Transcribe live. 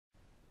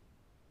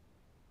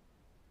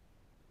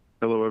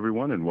Hello,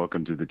 everyone, and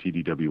welcome to the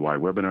TDWI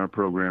webinar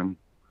program.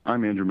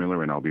 I'm Andrew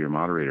Miller, and I'll be your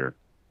moderator.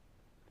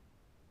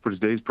 For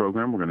today's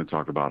program, we're going to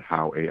talk about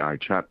how AI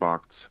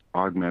chatbots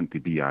augment the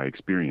BI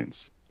experience.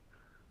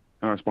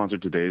 And our sponsor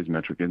today is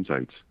Metric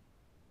Insights.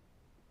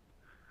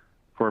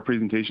 For our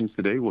presentations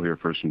today, we'll hear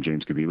first from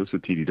James Kabilas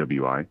of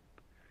TDWI,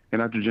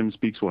 and after Jim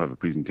speaks, we'll have a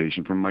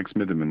presentation from Mike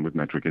Smitherman with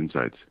Metric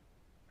Insights.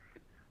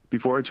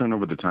 Before I turn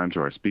over the time to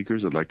our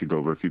speakers, I'd like to go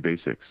over a few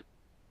basics.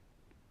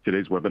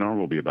 Today's webinar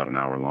will be about an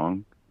hour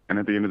long, and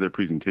at the end of their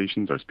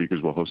presentations, our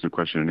speakers will host a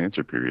question and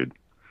answer period.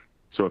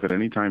 So if at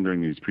any time during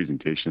these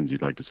presentations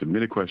you'd like to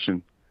submit a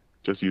question,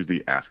 just use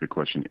the Ask a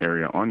Question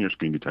area on your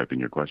screen to type in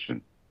your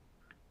question.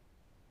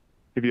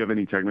 If you have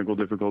any technical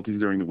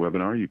difficulties during the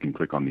webinar, you can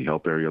click on the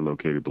Help area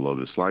located below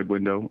the slide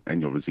window,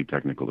 and you'll receive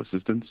technical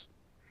assistance.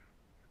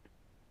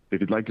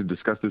 If you'd like to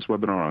discuss this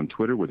webinar on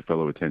Twitter with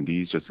fellow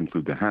attendees, just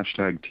include the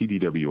hashtag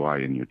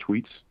TDWI in your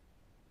tweets.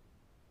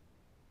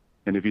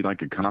 And if you'd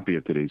like a copy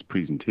of today's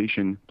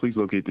presentation, please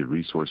locate the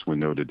resource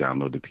window to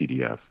download the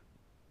PDF.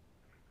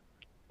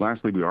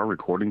 Lastly, we are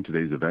recording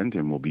today's event,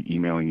 and we'll be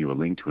emailing you a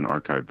link to an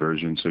archived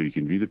version so you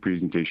can view the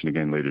presentation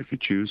again later if you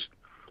choose,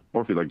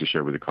 or if you'd like to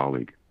share with a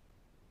colleague.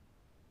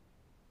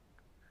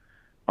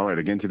 All right,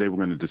 again, today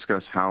we're going to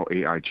discuss how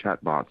AI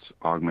chatbots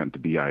augment the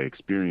BI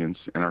experience,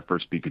 and our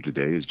first speaker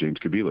today is James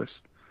Kabilas.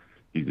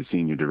 He's the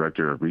Senior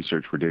Director of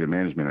Research for Data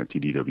Management at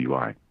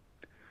TDWI.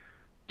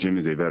 Jim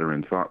is a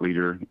veteran thought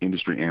leader,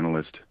 industry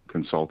analyst,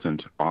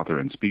 consultant, author,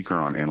 and speaker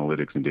on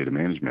analytics and data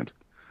management.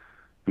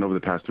 And over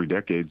the past 3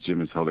 decades, Jim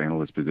has held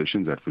analyst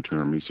positions at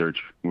Futurum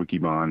Research,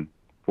 Wikibon,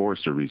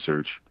 Forrester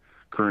Research,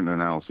 Current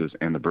Analysis,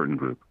 and the Burton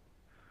Group.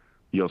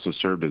 He also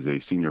served as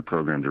a senior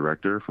program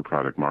director for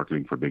product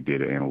marketing for big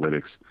data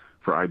analytics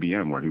for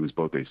IBM, where he was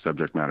both a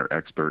subject matter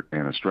expert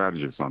and a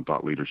strategist on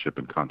thought leadership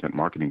and content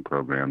marketing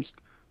programs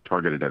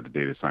targeted at the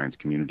data science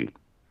community.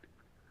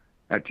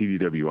 At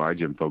TDWI,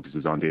 Jim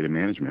focuses on data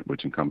management,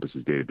 which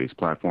encompasses database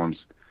platforms,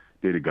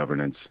 data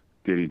governance,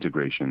 data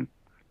integration,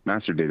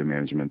 master data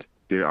management,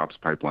 data ops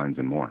pipelines,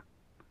 and more.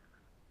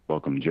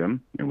 Welcome,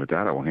 Jim. And with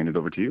that, I will hand it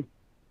over to you.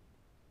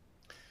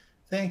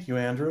 Thank you,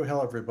 Andrew.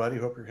 Hello, everybody.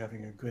 Hope you're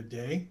having a good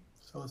day.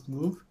 So let's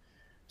move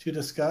to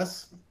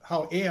discuss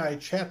how AI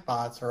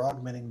chatbots are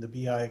augmenting the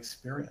BI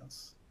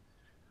experience.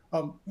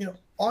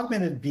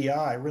 Augmented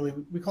BI, really,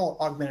 we call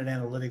it augmented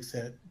analytics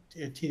at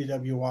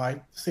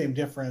TDWI. Same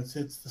difference.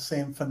 It's the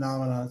same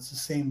phenomenon. It's the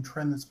same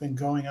trend that's been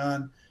going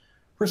on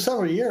for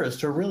several years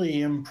to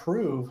really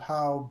improve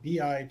how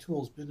BI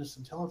tools, business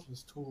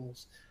intelligence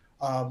tools,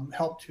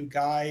 help to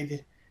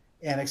guide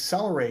and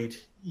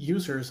accelerate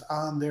users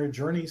on their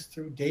journeys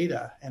through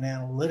data and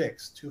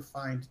analytics to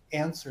find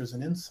answers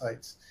and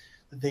insights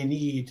that they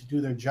need to do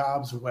their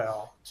jobs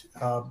well.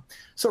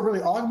 So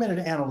really,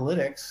 augmented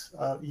analytics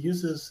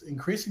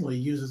increasingly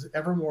uses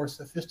ever more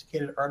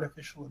sophisticated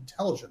artificial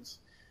intelligence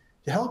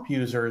to help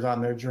users on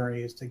their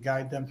journeys, to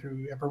guide them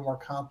through ever more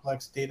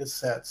complex data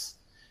sets,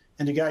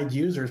 and to guide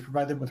users,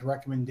 provide them with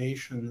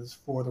recommendations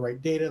for the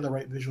right data, the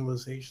right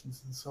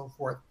visualizations, and so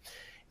forth.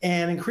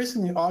 And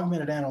increasingly,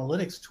 augmented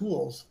analytics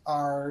tools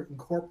are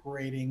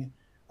incorporating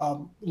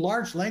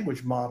large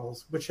language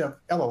models, which have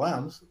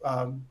LLMs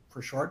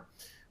for short,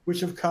 which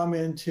have come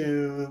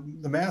into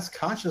the mass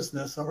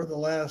consciousness over the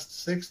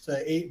last 6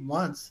 to 8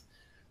 months,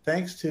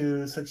 thanks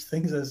to such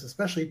things as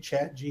especially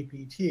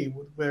ChatGPT,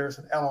 where there's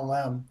an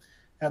LLM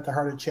at the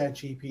heart of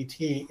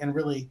ChatGPT, and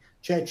really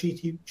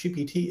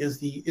ChatGPT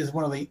is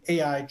one of the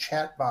AI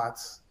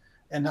chatbots,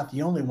 and not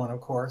the only one, of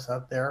course,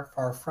 out there.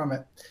 Far from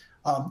it.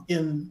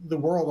 In the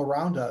world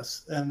around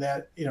us, and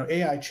that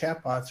AI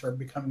chatbots are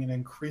becoming an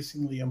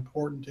increasingly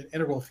important and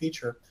integral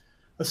feature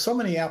of so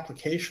many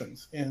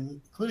applications,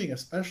 including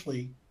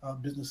especially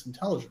business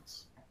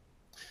intelligence.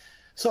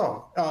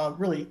 So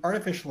really,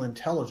 artificial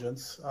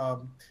intelligence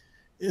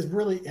has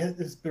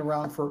been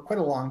around for quite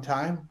a long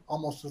time,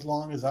 almost as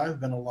long as I've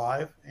been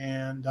alive,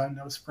 and I'm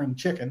no spring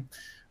chicken.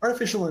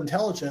 Artificial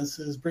intelligence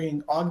is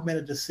bringing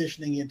augmented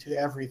decisioning into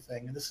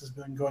everything, and this has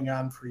been going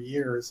on for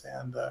years.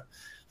 And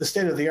the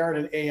state of the art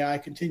in AI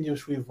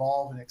continues to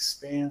evolve and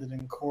expand and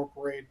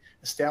incorporate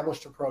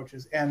established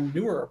approaches and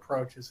newer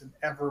approaches and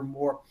ever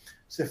more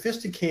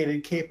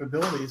sophisticated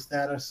capabilities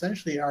that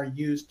essentially are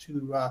used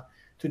to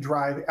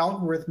drive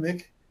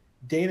algorithmic,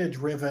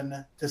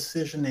 data-driven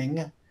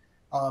decisioning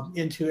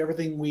into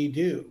everything we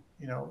do,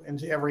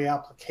 into every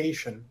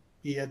application,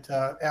 be it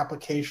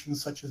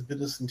applications such as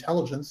business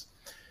intelligence,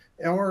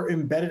 or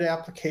embedded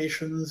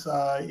applications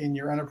in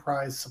your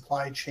enterprise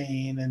supply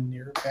chain and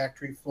your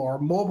factory floor,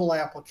 mobile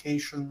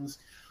applications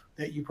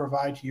that you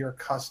provide to your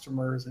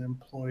customers and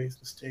employees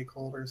and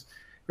stakeholders.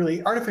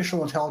 Really,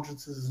 artificial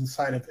intelligence is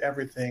inside of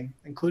everything,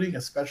 including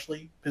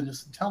especially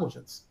business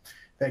intelligence.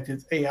 In fact,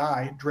 it's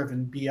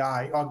AI-driven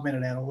BI,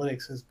 augmented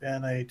analytics, has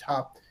been a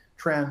top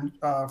trend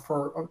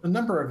for a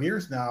number of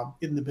years now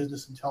in the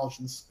business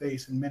intelligence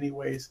space. In many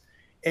ways,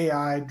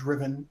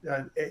 AI-driven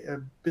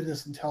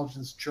business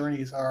intelligence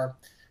journeys have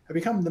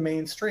become the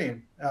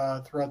mainstream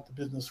throughout the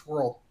business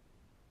world.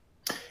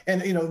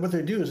 And what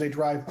they do is they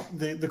drive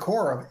the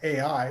core of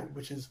AI,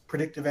 which is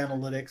predictive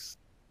analytics,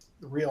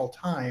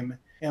 real-time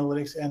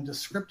analytics, and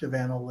descriptive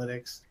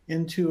analytics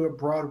into a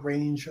broad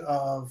range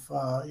of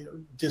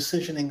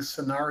decisioning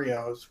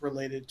scenarios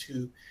related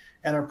to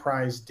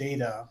enterprise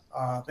data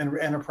and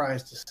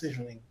enterprise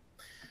decisioning.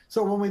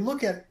 So when we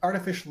look at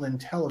artificial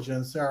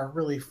intelligence, there are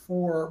really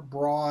four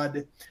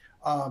broad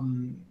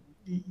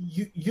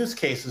use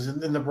cases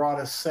in the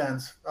broadest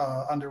sense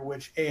under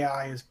which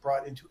AI is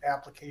brought into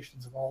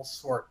applications of all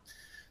sort.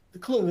 The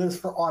clue is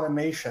for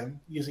automation,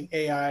 using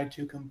AI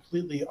to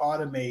completely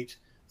automate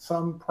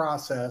some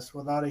process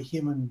without a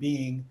human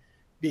being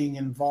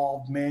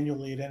involved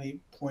manually at any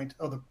point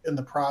in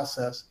the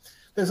process.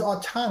 There's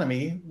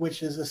autonomy,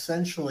 which is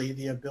essentially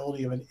the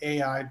ability of an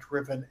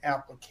AI-driven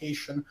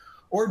application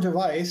or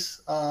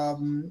device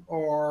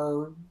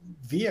or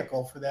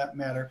vehicle, for that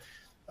matter,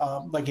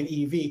 like an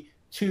EV,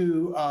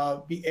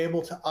 to be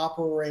able to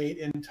operate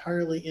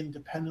entirely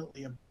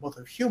independently of both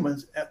of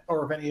humans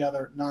or of any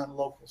other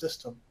non-local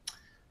system.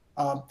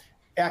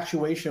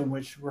 Actuation,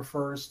 which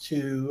refers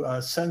to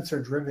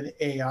sensor-driven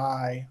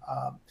AI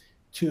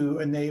to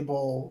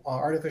enable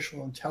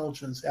artificial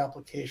intelligence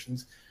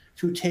applications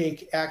to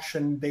take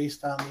action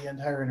based on the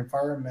entire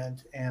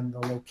environment and the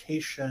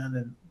location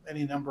and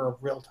any number of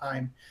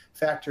real-time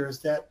factors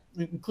that,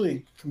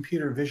 including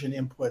computer vision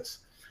inputs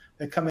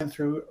that come in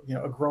through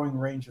a growing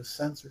range of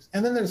sensors.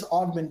 And then there's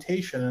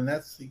augmentation, and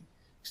that's the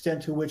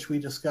extent to which we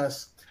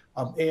discuss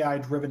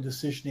AI-driven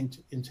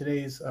decisioning in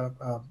today's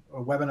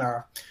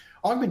webinar.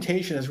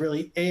 Augmentation is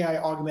really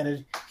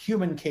AI-augmented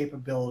human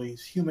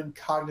capabilities, human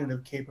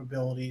cognitive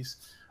capabilities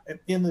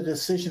in the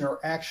decision or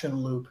action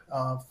loop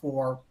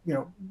for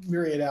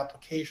myriad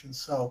applications.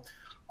 So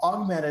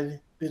augmented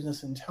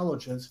business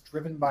intelligence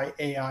driven by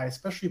AI,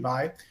 especially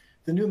by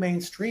the new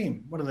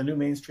mainstream, one of the new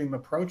mainstream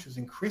approaches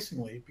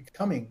increasingly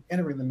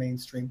entering the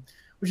mainstream,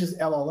 which is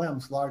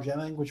LLMs, large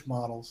language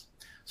models.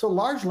 So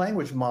large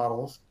language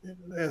models,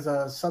 as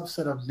a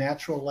subset of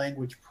natural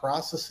language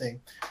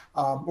processing,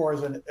 or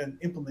as an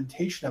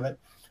implementation of it,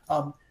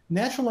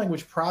 natural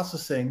language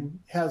processing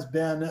has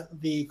been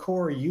the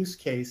core use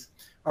case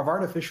of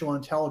artificial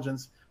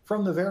intelligence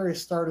from the very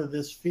start of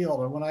this field.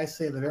 And when I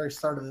say the very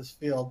start of this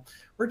field,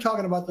 we're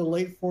talking about the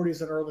late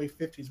 40s and early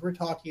 50s. We're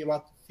talking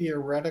about the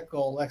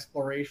theoretical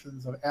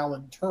explorations of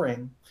Alan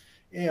Turing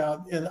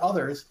and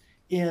others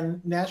in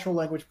natural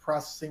language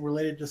processing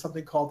related to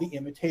something called the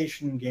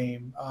imitation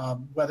game,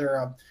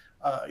 whether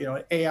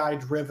an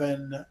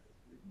AI-driven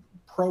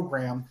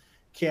program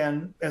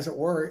can, as it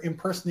were,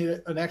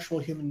 impersonate an actual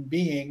human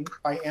being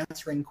by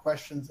answering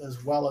questions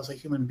as well as a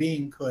human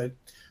being could,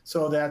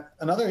 so that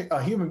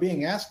a human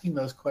being asking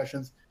those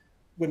questions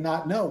would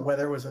not know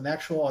whether it was an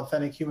actual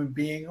authentic human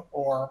being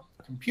or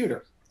a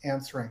computer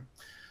answering.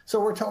 So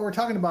what we're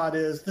talking about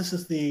is this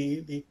is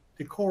the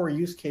core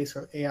use case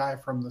of AI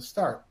from the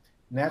start,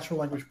 natural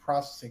language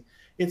processing.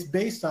 It's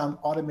based on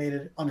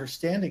automated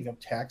understanding of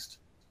text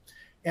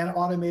and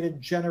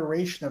automated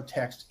generation of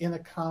text in a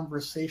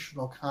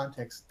conversational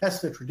context.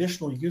 That's the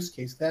traditional use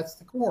case. That's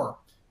the core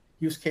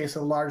use case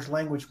of large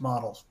language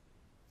models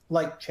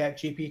like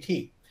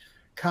ChatGPT.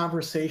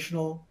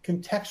 Conversational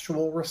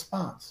contextual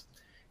response,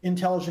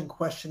 intelligent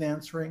question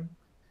answering,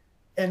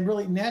 and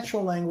really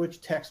natural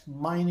language text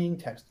mining,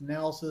 text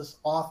analysis,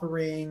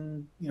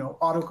 authoring,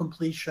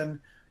 auto-completion,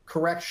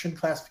 correction,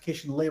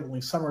 classification,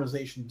 labeling,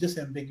 summarization,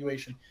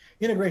 disambiguation,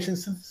 integration,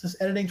 synthesis,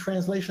 editing,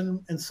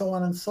 translation, and so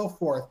on and so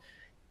forth,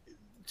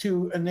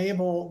 to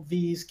enable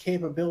these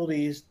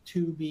capabilities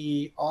to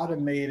be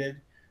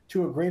automated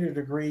to a greater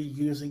degree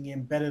using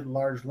embedded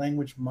large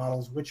language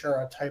models, which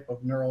are a type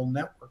of neural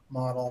network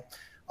model,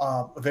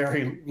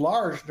 very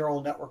large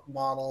neural network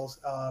models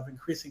of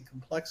increasing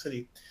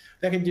complexity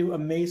that can do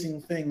amazing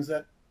things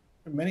that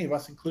many of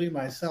us, including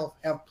myself,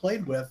 have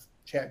played with.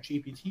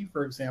 ChatGPT,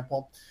 for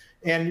example,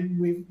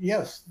 and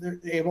they're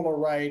able to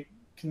write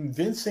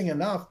convincing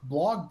enough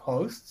blog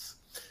posts,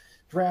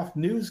 draft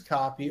news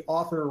copy,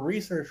 author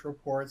research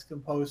reports,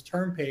 compose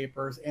term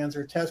papers,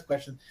 answer test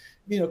questions,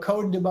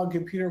 code and debug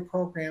computer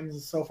programs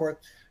and so forth.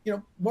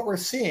 What we're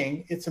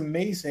seeing, it's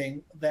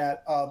amazing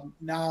that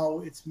now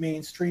it's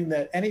mainstream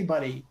that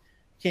anybody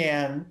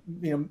can,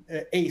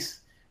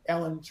 ace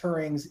Alan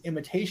Turing's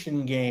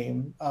imitation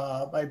game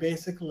by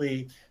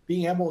basically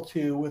being able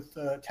to, with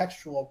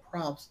textual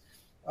prompts,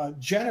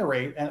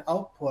 generate an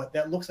output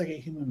that looks like a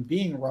human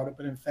being wrote it,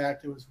 but in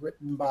fact it was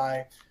written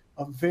by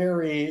a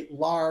very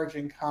large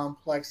and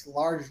complex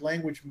large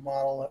language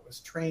model that was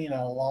trained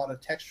on a lot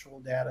of textual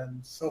data and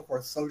so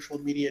forth, social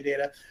media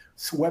data,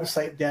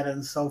 website data,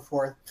 and so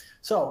forth.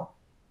 So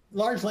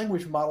large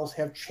language models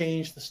have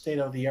changed the state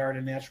of the art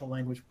in natural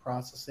language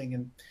processing.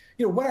 And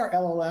what are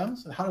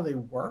LLMs and how do they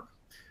work?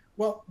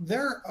 Well,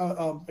 they're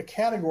a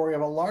category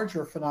of a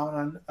larger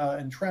phenomenon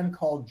and trend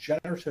called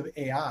generative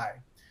AI.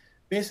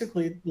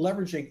 Basically,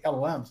 leveraging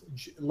LLMs,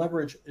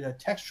 leverage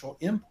textual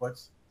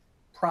inputs,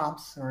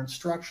 prompts or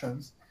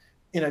instructions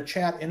in a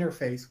chat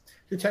interface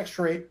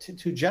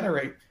to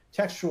generate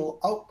textual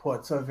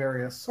outputs of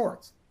various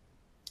sorts.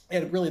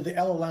 and really the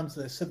LLMs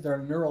that I said, they're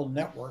neural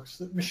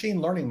networks,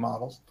 machine learning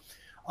models,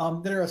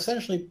 that are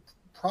essentially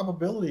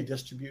probability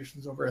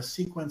distributions over a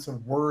sequence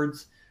of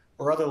words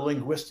or other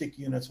linguistic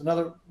units.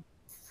 Another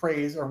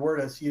phrase or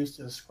word that's used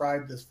to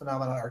describe this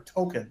phenomenon are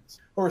tokens,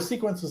 or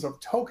sequences of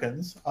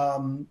tokens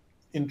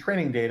in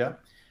training data.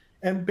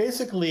 And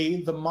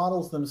basically, the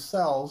models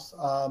themselves,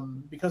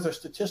 because they're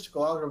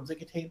statistical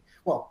algorithms,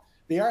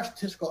 they are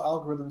statistical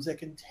algorithms that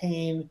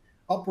contain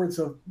upwards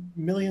of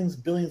millions,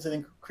 billions, and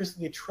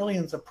increasingly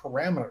trillions of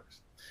parameters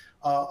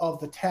of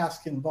the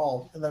task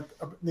involved. And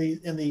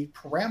the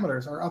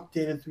parameters are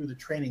updated through the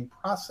training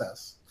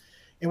process.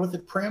 And what the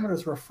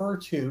parameters refer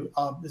to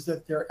is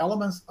that they're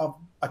elements of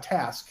a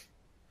task,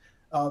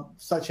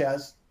 such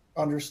as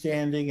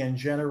understanding and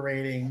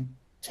generating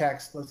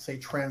text, let's say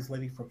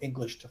translating from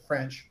English to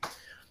French,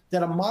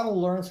 that a model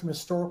learns from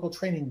historical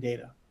training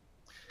data.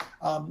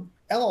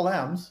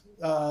 LLMs,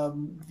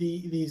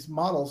 these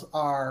models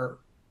are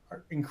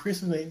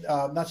increasingly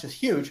not just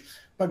huge,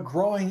 but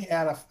growing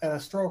at a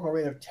historical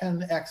rate of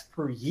 10x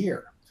per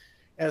year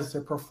as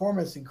their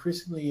performance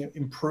increasingly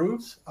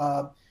improves.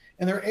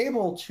 And they're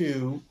able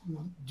to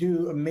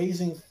do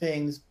amazing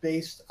things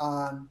based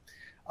on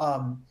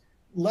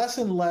less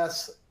and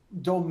less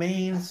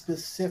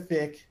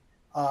domain-specific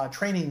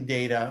training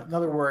data. In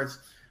other words,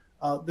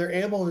 they're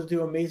able to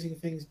do amazing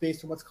things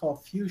based on what's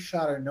called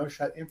few-shot or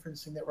no-shot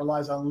inferencing that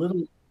relies on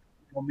little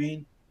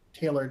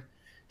domain-tailored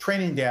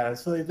training data.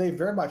 So they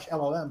very much,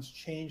 LLMs,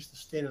 change the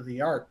state of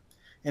the art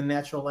in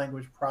natural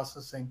language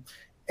processing.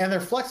 And they're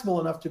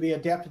flexible enough to be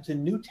adapted to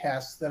new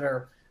tasks that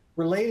are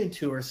related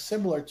to or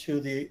similar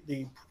to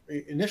the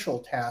initial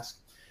task,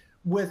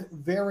 with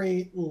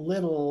very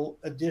little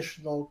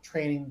additional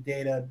training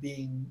data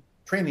being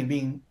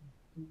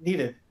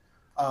needed,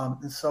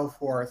 and so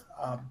forth.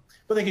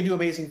 But they can do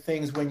amazing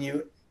things when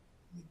you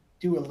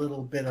do a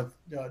little bit of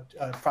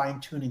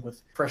fine-tuning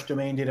with fresh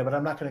domain data, but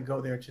I'm not going to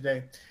go there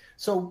today.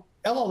 So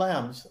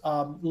LLMs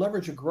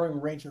leverage a growing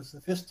range of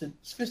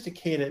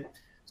sophisticated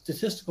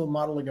statistical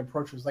modeling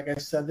approaches. Like I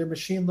said, they're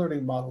machine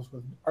learning models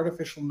with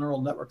artificial neural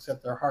networks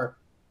at their heart.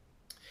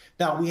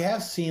 Now, we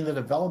have seen the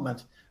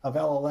development of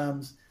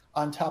LLMs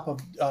on top of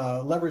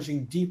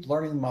leveraging deep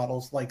learning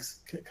models like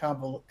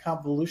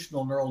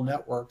convolutional neural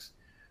networks,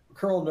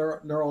 curl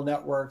neural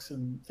networks,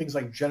 and things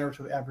like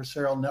generative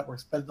adversarial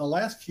networks. But in the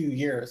last few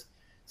years,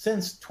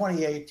 since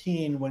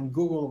 2018, when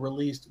Google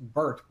released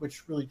BERT,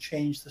 which really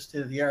changed the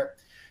state of the art,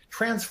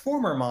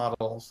 transformer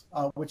models,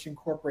 which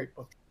incorporate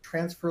both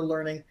transfer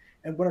learning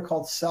and what are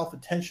called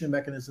self-attention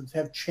mechanisms,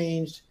 have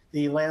changed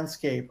the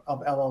landscape of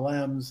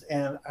LLMs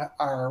and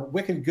are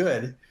wicked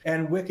good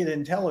and wicked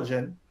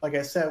intelligent, like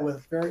I said,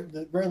 with very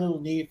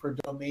little need for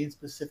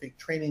domain-specific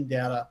training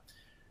data.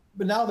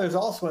 But now there's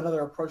also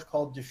another approach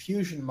called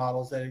diffusion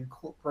models that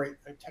incorporate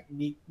a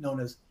technique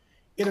known as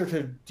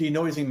iterative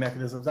denoising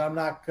mechanisms. I'm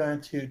not going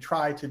to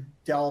try to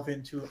delve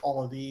into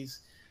all of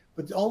these,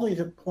 but only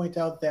to point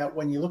out that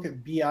when you look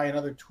at BI and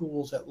other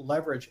tools that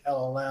leverage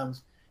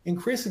LLMs,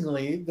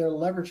 increasingly they're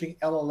leveraging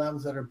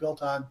LLMs that are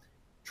built on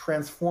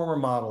transformer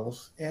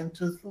models and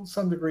to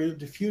some degree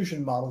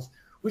diffusion models,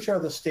 which are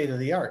the state of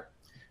the art.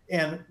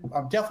 And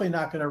I'm definitely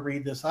not going to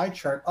read this eye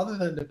chart other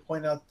than to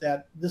point out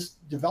that this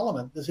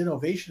development, this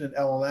innovation in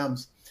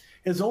LLMs,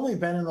 has only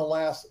been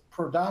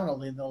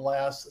predominantly in the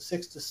last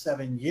 6 to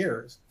 7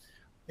 years.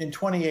 In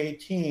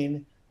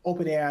 2018,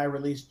 OpenAI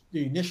released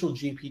the initial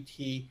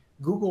GPT,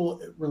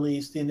 Google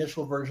released the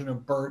initial version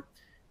of BERT,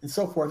 and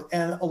so forth.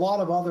 And a lot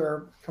of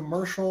other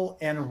commercial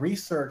and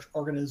research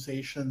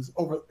organizations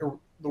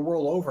the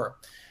world over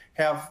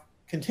have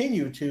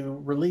continued to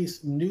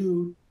release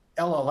new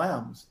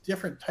LLMs,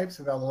 different types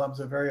of LLMs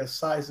of various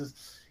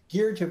sizes,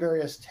 geared to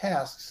various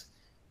tasks,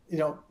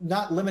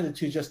 not limited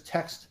to just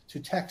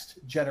text-to-text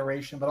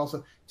generation, but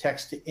also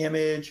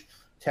text-to-image,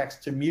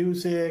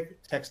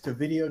 text-to-music,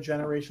 text-to-video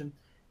generation.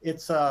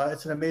 It's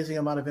an amazing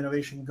amount of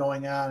innovation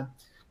going on.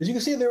 As you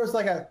can see, there was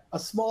like a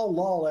small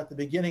lull at the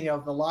beginning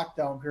of the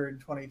lockdown period in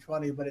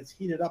 2020, but it's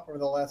heated up over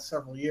the last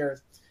several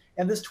years.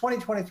 And this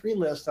 2023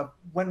 list of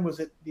when were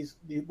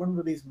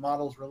these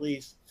models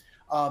released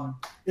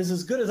is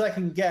as good as I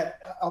can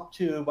get up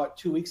to about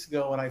 2 weeks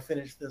ago when I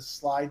finished this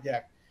slide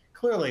deck.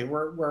 Clearly,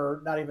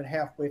 we're not even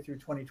halfway through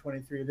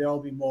 2023. There'll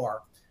be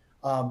more.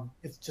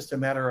 It's just a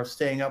matter of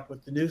staying up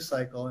with the news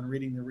cycle and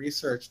reading the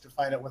research to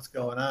find out what's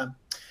going on.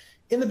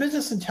 In the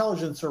business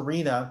intelligence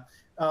arena,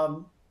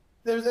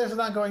 there's an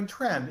ongoing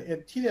trend.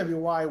 At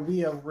TWI, we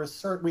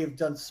have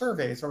done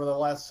surveys over the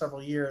last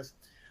several years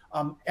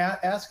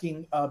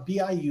asking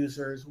BI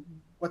users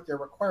what their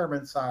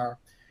requirements are.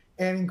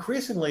 And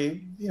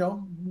increasingly,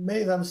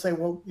 many of them say,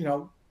 well,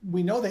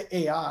 we know that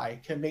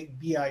AI can make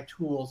BI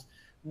tools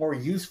more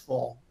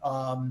useful,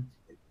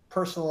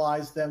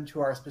 personalize them to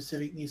our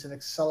specific needs, and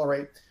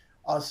accelerate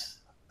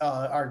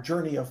our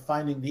journey of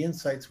finding the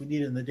insights we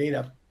need in the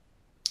data.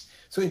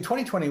 So in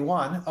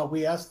 2021,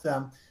 we asked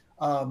them,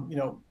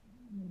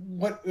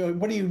 what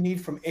do you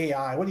need from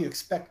AI? What do you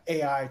expect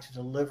AI to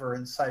deliver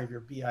inside of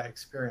your BI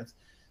experience?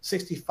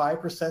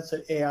 65%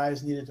 said AI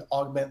is needed to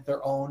augment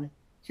their own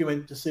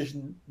human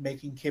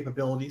decision-making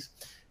capabilities.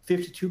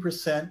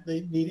 52%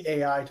 they need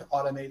AI to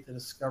automate the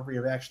discovery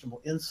of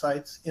actionable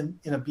insights in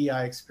a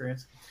BI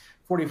experience.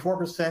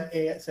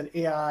 44% said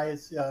AI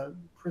is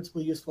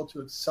principally useful to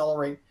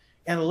accelerate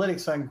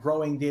analytics on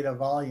growing data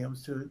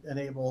volumes to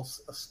enable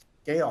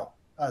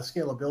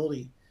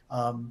scalability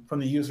from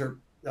the user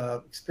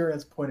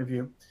experience point of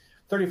view.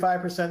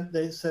 35%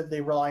 they said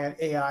they rely on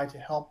AI to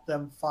help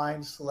them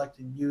find, select,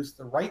 and use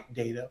the right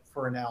data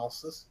for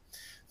analysis.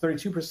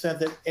 32%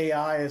 that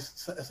AI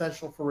is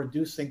essential for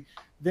reducing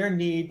their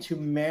need to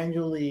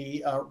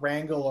manually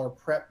wrangle or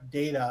prep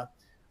data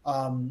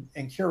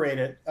and curate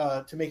it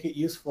to make it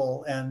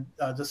useful and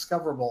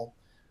discoverable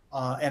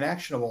and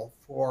actionable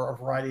for a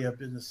variety of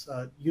business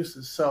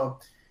uses. So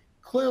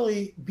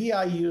clearly,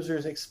 BI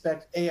users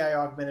expect AI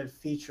augmented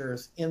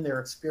features in their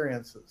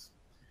experiences.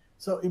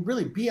 So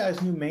really, BI's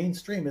new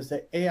mainstream is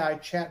that AI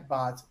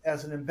chatbots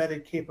as an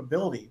embedded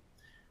capability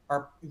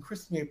are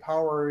increasingly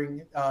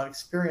powering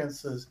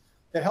experiences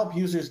that help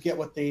users get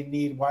what they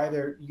need while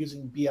they're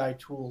using BI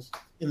tools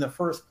in the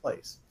first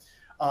place.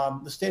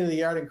 The state of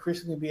the art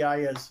increasingly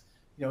BI is,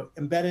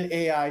 embedded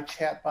AI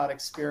chatbot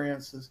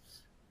experiences,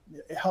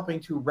 helping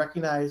to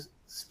recognize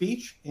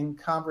speech in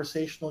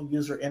conversational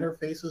user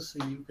interfaces,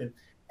 so you can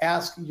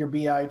ask your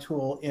BI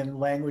tool in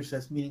language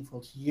that's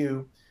meaningful to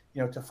you,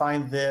 to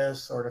find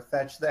this or to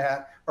fetch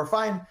that, or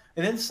find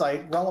an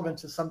insight relevant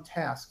to some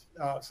task,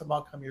 some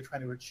outcome you're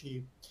trying to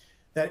achieve.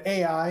 That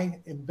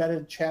AI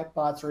embedded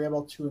chatbots are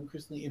able to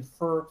increasingly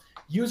infer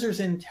users'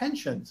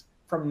 intentions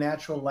from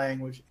natural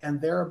language and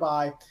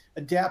thereby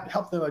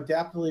help them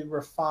adaptively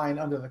refine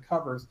under the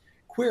covers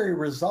query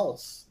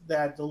results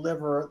that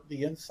deliver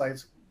the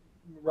insights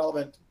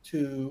relevant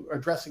to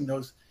addressing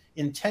those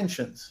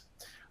intentions.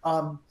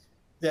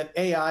 That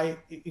AI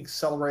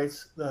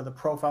accelerates the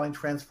profiling,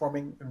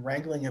 transforming, and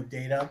wrangling of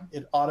data.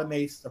 It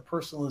automates the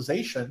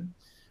personalization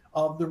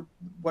of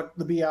what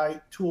the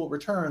BI tool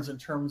returns in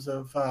terms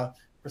of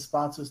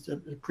responses to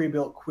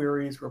pre-built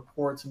queries,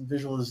 reports, and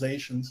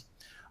visualizations.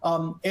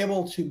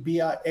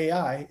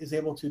 AI is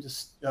able to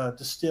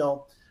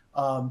distill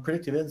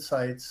predictive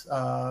insights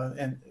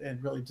and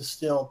really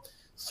distill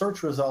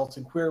search results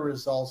and query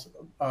results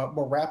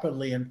more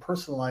rapidly and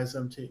personalize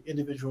them to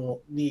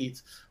individual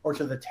needs or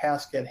to the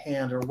task at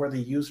hand or where the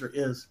user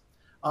is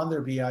on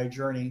their BI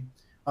journey.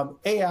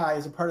 AI,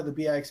 as a part of the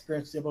BI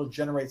experience, is able to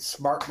generate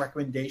smart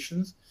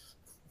recommendations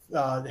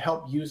to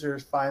help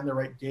users find the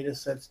right data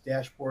sets,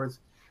 dashboards,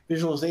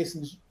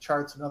 visualizations,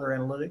 charts, and other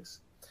analytics.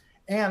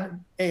 And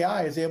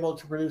AI is able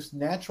to produce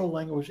natural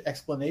language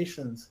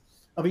explanations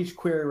of each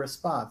query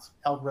response,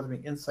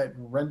 algorithmic insight,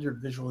 and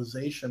rendered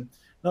visualization.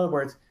 In other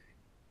words,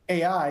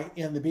 AI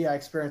in the BI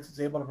experience is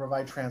able to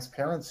provide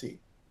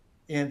transparency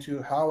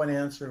into how an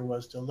answer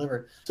was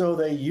delivered, so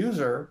the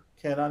user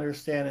can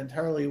understand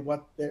entirely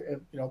what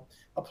they're,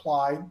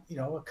 apply,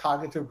 a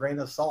cognitive grain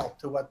of salt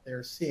to what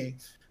they're seeing.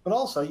 But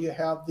also you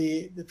have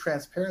the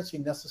transparency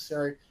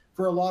necessary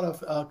for a lot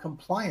of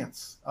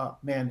compliance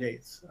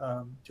mandates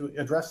to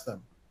address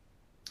them.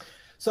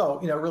 So,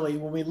 really,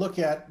 when we look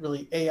at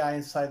AI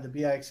inside the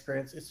BI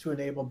experience, it's to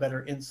enable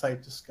better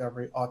insight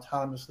discovery,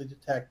 autonomously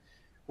detect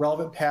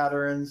relevant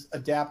patterns,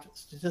 adapt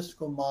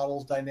statistical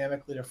models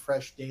dynamically to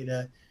fresh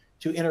data,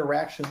 to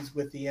interactions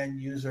with the end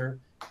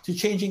user, to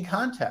changing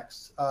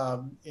contexts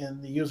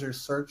in the user's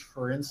search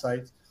for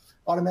insights,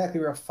 automatically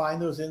refine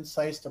those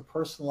insights to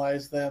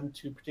personalize them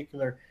to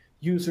particular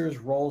users,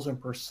 roles, and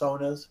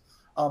personas,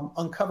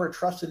 uncover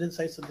trusted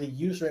insights that the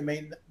user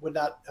would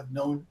not have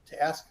known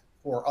to ask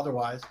for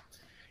otherwise,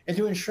 and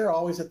to ensure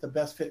always that the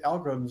best fit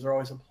algorithms are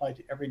always applied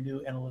to every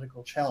new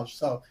analytical challenge.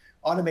 So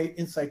automate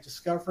insight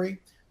discovery,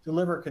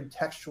 deliver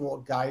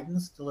contextual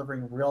guidance,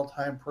 delivering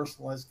real-time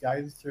personalized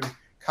guidance through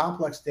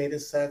complex data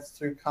sets,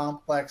 through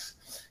complex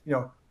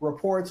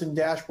reports and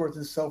dashboards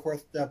and so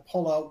forth that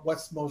pull out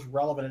what's most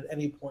relevant at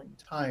any point in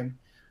time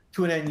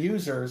to an end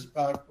user's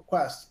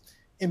request.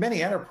 In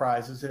many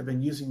enterprises that have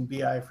been using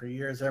BI for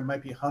years, there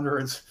might be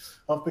hundreds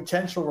of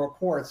potential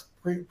reports,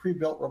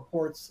 pre-built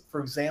reports, for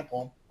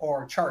example,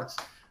 or charts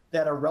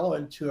that are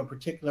relevant to a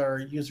particular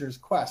user's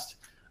quest.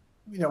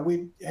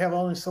 We have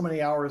only so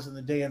many hours in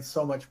the day and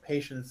so much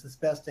patience. It's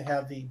best to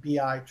have the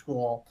BI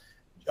tool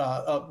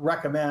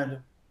recommend,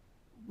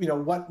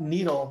 what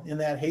needle in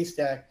that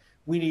haystack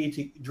we need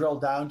to drill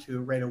down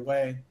to right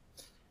away.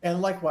 And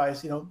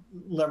likewise,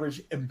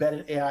 leverage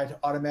embedded AI to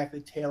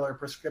automatically tailor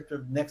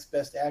prescriptive next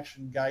best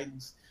action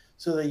guidance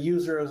so the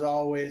user is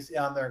always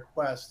on their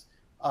quest,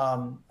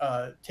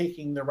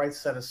 taking the right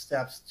set of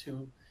steps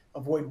to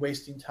avoid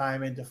wasting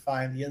time and to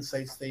find the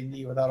insights they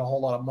need without a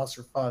whole lot of muss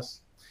or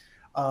fuss.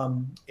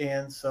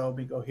 And so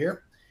we go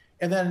here.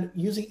 And then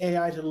using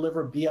AI to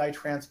deliver BI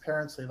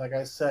transparency, like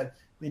I said,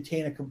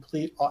 maintain a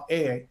complete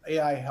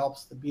AI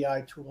helps the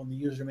BI tool and the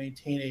user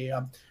maintain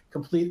a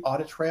complete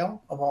audit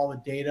trail of all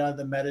the data,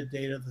 the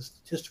metadata, the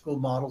statistical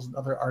models, and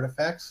other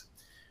artifacts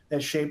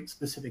that shape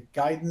specific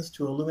guidance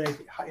to illuminate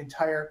the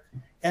entire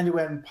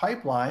end-to-end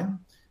pipeline.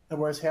 In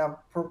other words,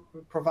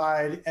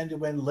 provide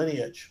end-to-end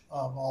lineage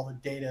of all the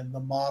data and the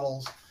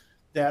models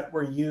that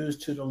were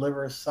used to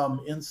deliver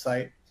some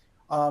insight,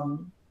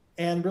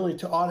 and really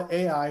to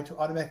AI to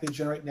automatically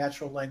generate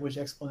natural language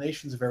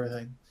explanations of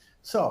everything.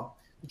 So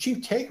the chief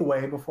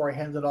takeaway before I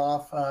hand it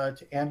off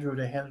to Andrew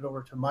to hand it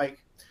over to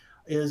Mike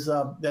is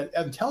that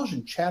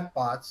intelligent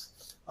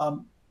chatbots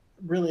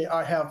really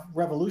have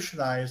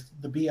revolutionized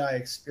the BI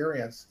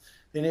experience.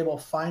 They enable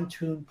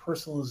fine-tuned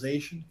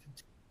personalization,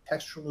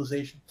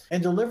 contextualization,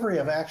 and delivery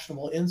of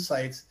actionable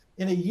insights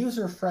in a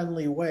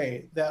user-friendly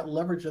way that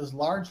leverages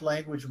large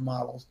language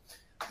models,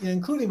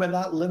 including but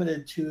not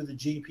limited to the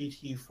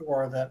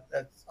GPT-4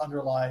 that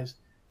underlies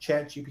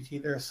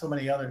ChatGPT. There are so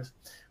many others.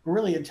 But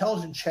really,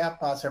 intelligent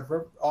chatbots have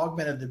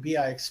augmented the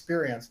BI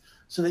experience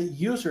so that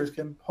users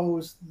can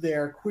pose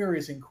their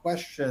queries and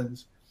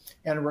questions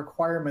and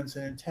requirements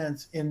and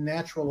intents in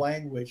natural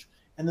language.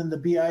 And then the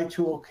BI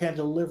tool can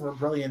deliver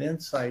brilliant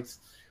insights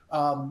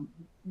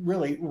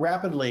really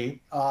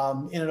rapidly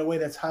in a way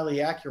that's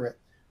highly accurate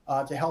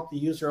to help the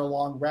user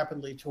along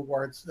rapidly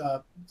towards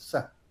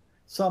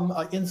some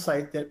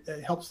insight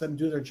that helps them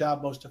do their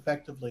job most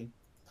effectively.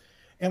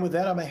 And with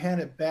that, I'm going to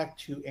hand it back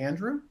to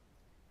Andrew,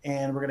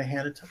 and he's going to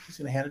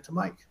hand it to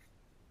Mike.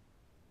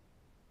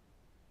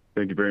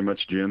 Thank you very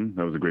much, Jim.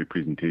 That was a great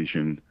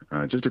presentation.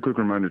 Just a quick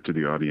reminder to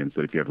the audience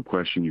that if you have a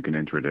question, you can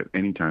enter it at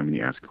any time in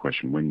the Ask a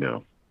Question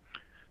window.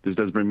 This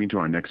does bring me to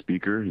our next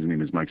speaker. His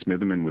name is Mike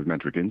Smitherman with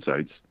Metric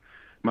Insights.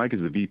 Mike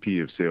is the VP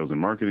of Sales and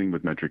Marketing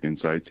with Metric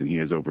Insights, and he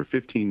has over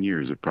 15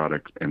 years of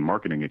product and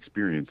marketing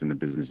experience in the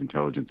business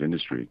intelligence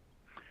industry.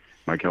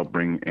 Mike helped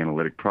bring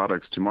analytic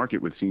products to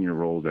market with senior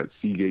roles at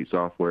Seagate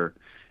Software,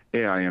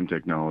 AIM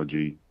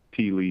Technology,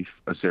 T-Leaf,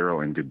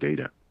 Acero, and Good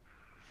Data.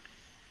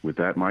 With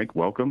that, Mike,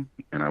 welcome,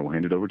 and I will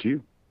hand it over to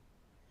you.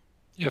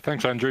 Yeah,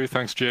 thanks, Andrew.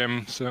 Thanks,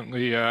 Jim.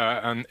 Certainly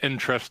an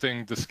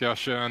interesting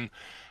discussion.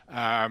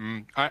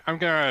 I'm going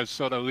to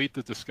sort of lead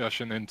the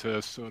discussion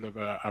into sort of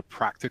a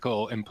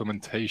practical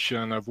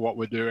implementation of what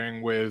we're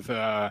doing with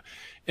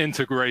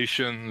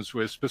integrations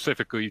with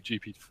specifically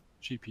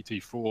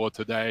GPT-4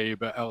 today,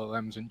 but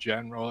LLMs in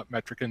general at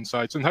Metric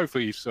Insights, and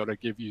hopefully sort of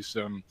give you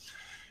some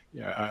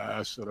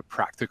a sort of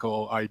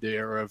practical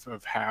idea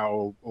of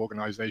how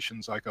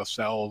organizations like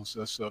ourselves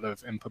are sort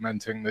of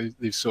implementing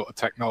these sort of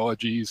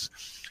technologies,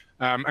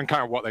 and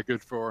kind of what they're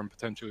good for and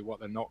potentially what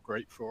they're not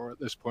great for at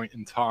this point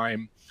in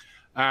time.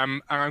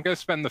 And I'm going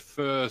to spend the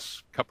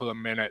first couple of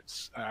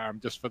minutes,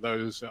 just for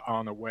those that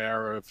aren't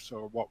aware of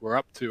sort of what we're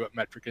up to at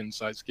Metric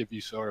Insights, give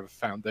you sort of a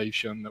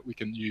foundation that we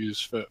can use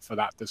for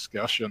that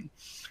discussion.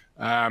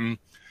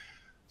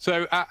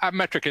 So at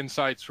Metric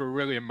Insights, we're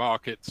really a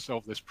market to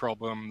solve this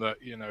problem that,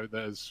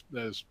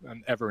 there's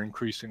an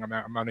ever-increasing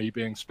amount of money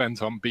being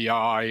spent on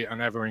BI, an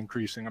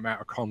ever-increasing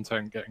amount of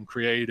content getting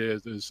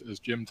created, as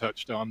Jim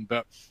touched on.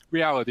 But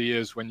reality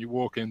is, when you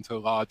walk into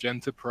large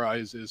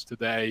enterprises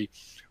today,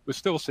 we're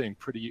still seeing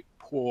pretty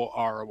poor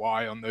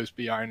ROI on those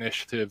BI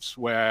initiatives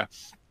where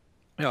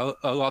a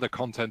lot of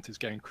content is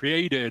getting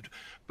created,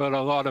 but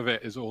a lot of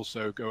it is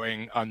also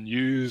going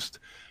unused.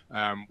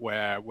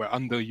 Where we're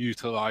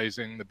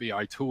underutilizing the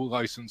BI tool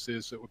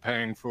licenses that we're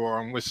paying for,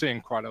 and we're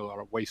seeing quite a lot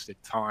of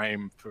wasted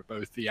time for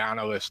both the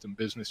analyst and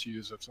business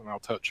users, and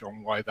I'll touch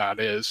on why that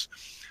is.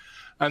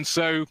 And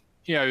so,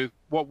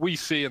 what we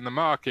see in the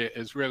market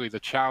is really the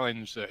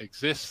challenge that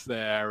exists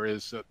there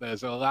is that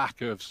there's a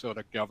lack of sort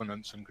of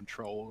governance and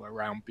control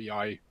around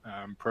BI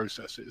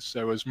processes.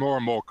 So as more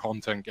and more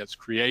content gets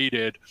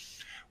created,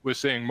 we're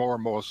seeing more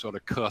and more sort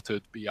of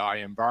cluttered BI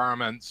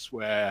environments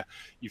where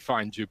you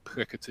find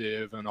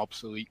duplicative and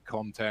obsolete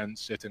content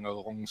sitting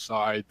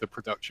alongside the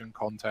production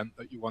content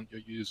that you want your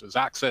users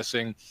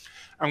accessing.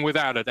 And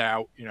without a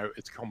doubt,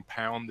 it's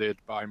compounded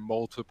by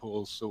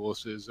multiple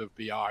sources of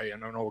BI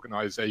in an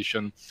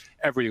organization.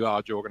 Every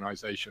large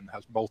organization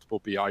has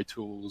multiple BI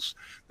tools.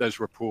 There's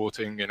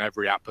reporting in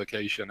every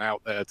application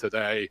out there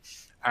today.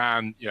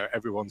 And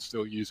everyone's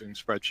still using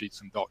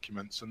spreadsheets and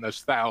documents, and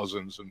there's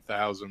thousands and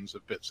thousands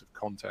of bits of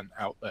content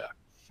out there.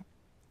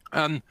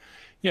 And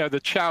the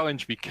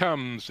challenge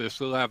becomes this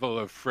level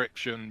of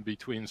friction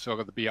between sort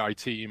of the BI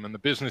team and the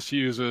business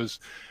users,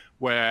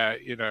 where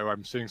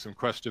I'm seeing some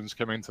questions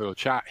come into the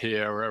chat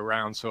here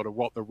around sort of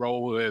what the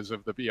role is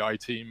of the BI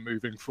team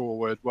moving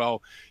forward.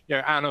 Well,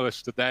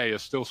 analysts today are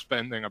still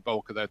spending a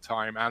bulk of their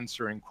time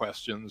answering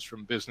questions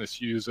from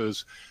business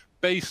users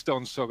based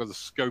on sort of the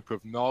scope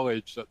of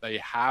knowledge that they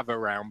have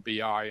around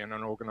BI in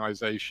an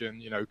organization.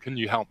 Can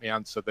you help me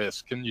answer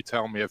this? Can you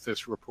tell me if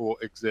this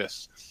report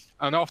exists?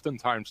 And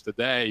oftentimes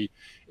today,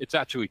 it's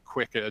actually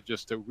quicker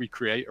just to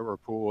recreate a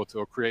report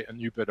or create a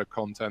new bit of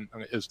content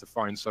than it is to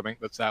find something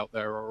that's out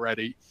there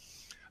already.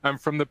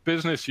 And from the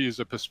business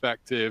user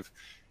perspective,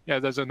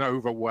 there's an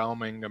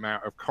overwhelming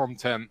amount of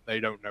content.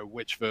 They don't know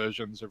which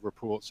versions of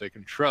reports they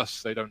can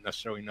trust. They don't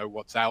necessarily know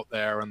what's out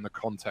there and the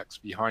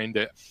context behind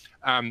it.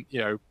 And,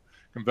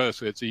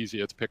 conversely, it's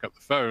easier to pick up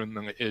the phone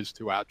than it is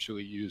to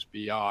actually use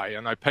BI.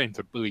 And I paint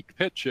a bleak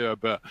picture,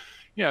 but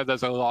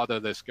there's a lot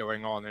of this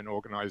going on in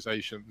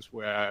organizations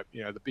where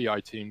the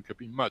BI team could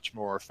be much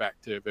more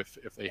effective if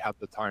they had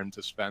the time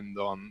to spend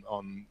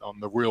on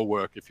the real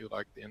work, if you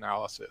like, the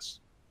analysis.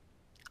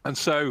 And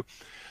so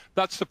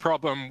that's the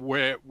problem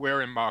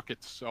we're in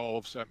market to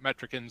solve. So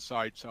Metric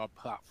Insights, our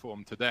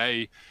platform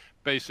today,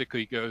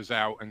 basically goes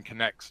out and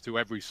connects to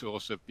every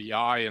source of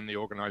BI in the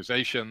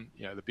organization,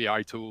 the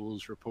BI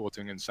tools,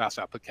 reporting in SaaS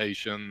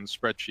applications,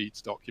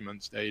 spreadsheets,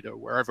 documents, data,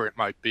 wherever it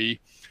might be.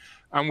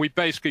 And we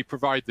basically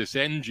provide this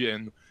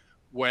engine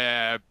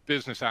where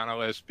business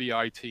analysts,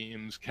 BI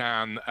teams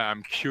can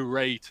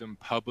curate and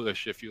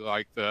publish, if you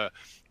like,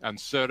 and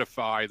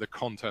certify the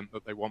content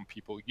that they want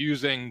people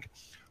using,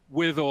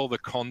 with all the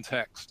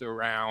context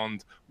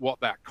around what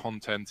that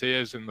content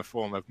is in the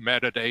form of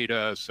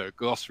metadata, so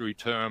glossary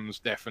terms,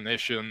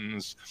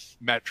 definitions,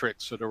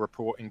 metrics that a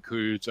report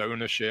includes,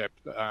 ownership,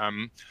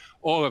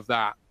 all of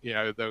that,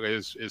 that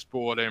is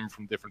brought in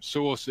from different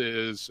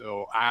sources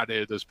or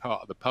added as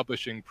part of the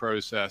publishing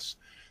process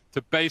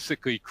to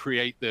basically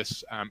create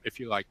this, if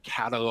you like,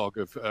 catalog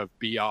of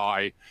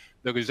BI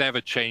that is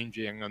ever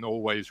changing and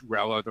always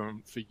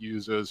relevant for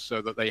users, so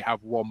that they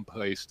have one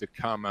place to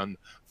come and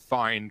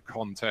find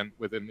content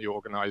within the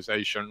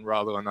organization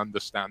rather than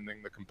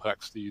understanding the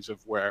complexities of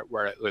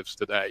where it lives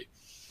today.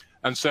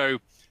 And so,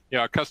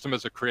 our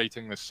customers are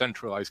creating this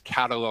centralized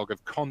catalog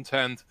of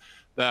content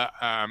that,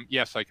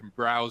 yes, I can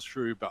browse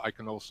through, but I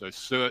can also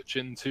search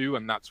into,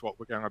 and that's what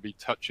we're going to be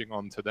touching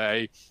on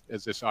today,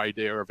 is this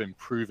idea of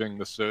improving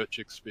the search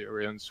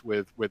experience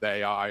with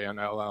AI and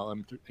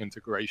LLM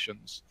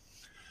integrations.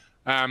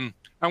 And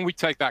we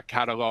take that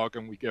catalog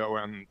and we go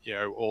and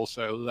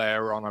also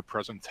layer on a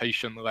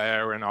presentation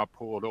layer in our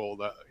portal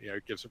that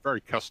gives a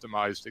very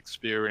customized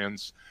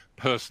experience,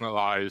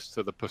 personalized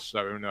to the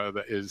persona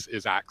that is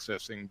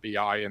accessing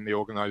BI in the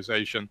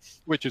organization,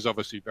 which is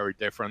obviously very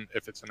different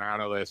if it's an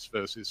analyst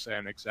versus, say,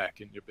 an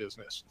exec in your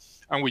business.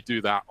 And we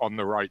do that on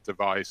the right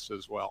device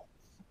as well.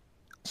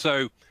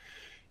 So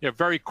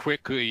very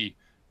quickly,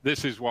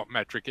 this is what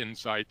Metric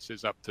Insights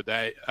is up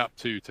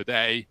to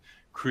today.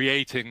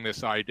 Creating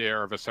this idea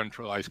of a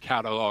centralized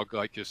catalog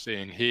like you're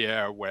seeing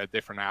here, where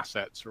different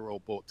assets are all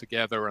brought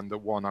together under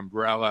one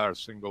umbrella, a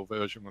single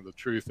version of the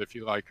truth, if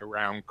you like,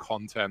 around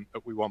content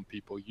that we want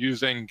people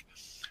using,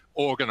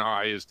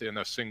 organized in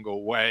a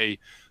single way,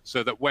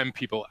 so that when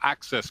people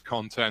access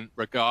content,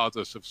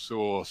 regardless of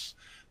source,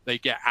 they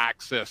get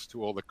access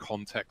to all the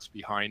context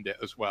behind it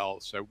as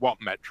well. So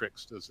what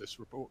metrics does this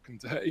report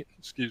contain?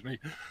 Excuse me.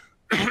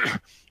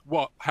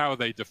 How are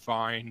they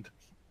defined?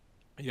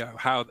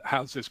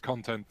 How's this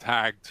content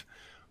tagged?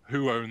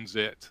 Who owns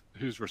it?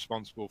 Who's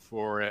responsible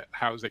for it?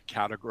 How is it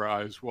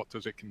categorized? What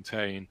does it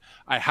contain?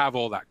 I have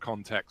all that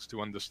context to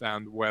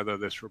understand whether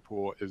this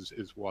report is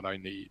what I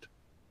need.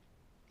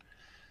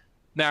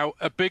 Now,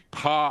 a big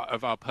part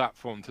of our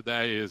platform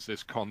today is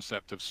this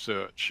concept of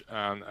search,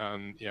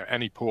 and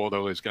any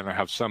portal is going to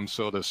have some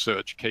sort of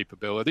search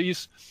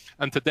capabilities.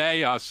 And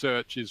today, our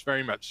search is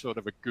very much sort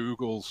of a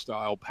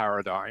Google-style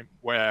paradigm,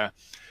 where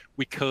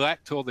we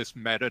collect all this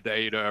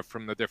metadata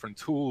from the different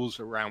tools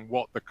around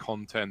what the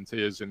content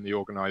is in the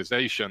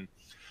organization.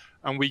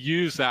 And we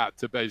use that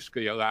to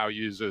basically allow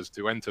users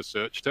to enter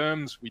search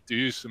terms. We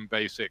do some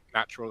basic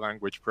natural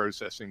language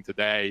processing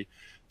today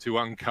to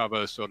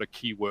uncover sort of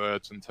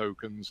keywords and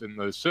tokens in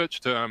those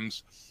search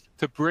terms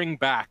to bring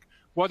back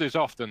what is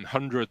often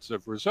hundreds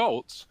of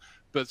results,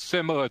 but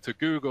similar to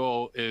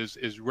Google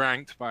is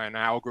ranked by an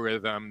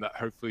algorithm that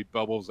hopefully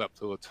bubbles up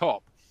to the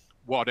top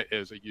what it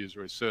is a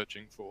user is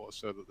searching for,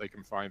 so that they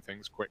can find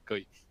things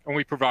quickly. And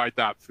we provide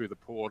that through the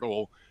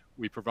portal.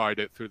 We provide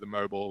it through the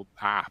mobile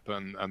app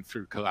and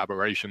through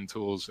collaboration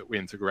tools that we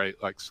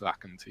integrate, like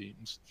Slack and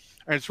Teams.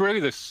 And it's really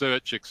the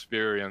search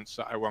experience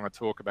that I want to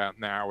talk about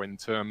now in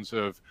terms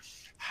of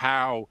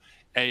how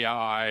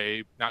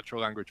AI,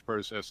 natural language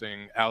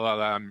processing,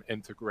 LLM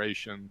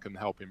integration can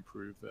help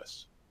improve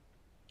this.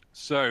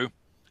 So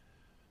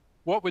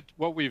what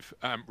we've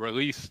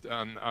released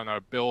and are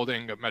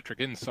building at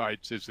Metric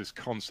Insights is this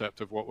concept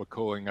of what we're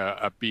calling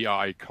a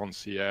BI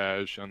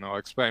concierge, and I'll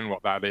explain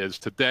what that is.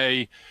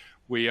 Today,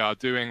 we are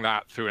doing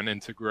that through an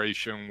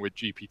integration with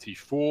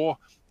GPT-4,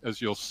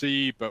 as you'll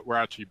see, but we're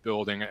actually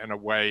building it in a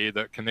way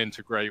that can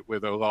integrate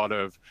with a lot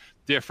of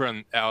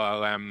different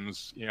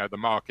LLMs. The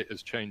market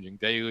is changing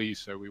daily,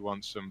 so we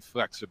want some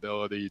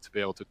flexibility to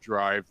be able to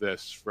drive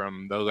this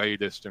from the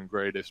latest and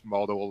greatest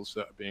models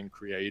that are being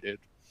created.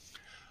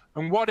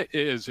 And what it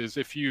is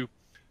if you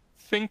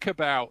think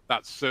about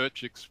that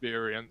search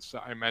experience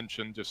that I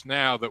mentioned just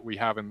now that we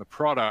have in the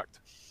product,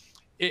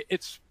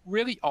 it's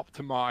really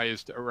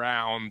optimized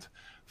around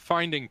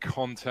finding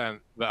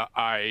content that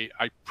I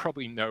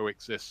probably know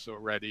exists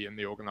already in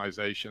the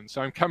organization.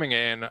 So I'm coming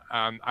in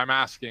and I'm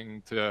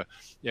asking to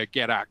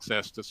get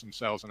access to some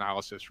sales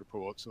analysis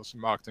reports or some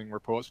marketing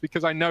reports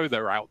because I know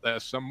they're out there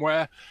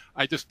somewhere.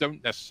 I just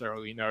don't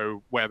necessarily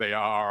know where they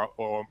are,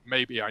 or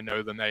maybe I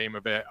know the name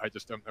of it, I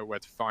just don't know where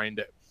to find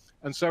it.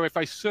 And so if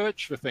I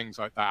search for things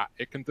like that,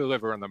 it can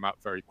deliver them up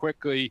very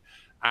quickly.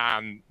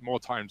 And more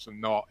times than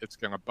not, it's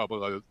going to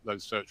bubble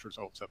those search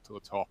results up to the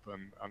top,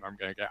 and I'm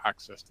going to get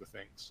access to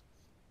things.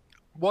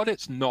 What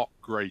it's not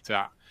great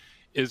at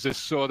is this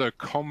sort of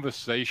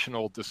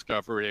conversational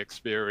discovery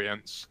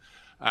experience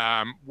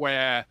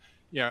where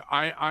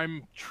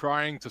I'm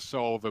trying to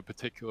solve a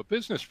particular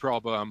business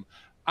problem,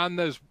 and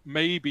there's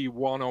maybe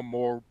one or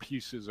more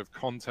pieces of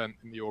content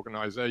in the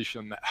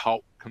organization that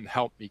can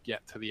help me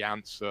get to the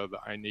answer that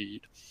I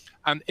need.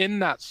 And in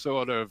that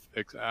sort of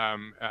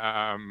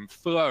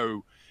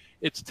flow,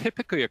 it's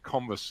typically a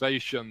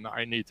conversation that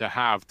I need to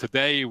have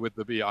today with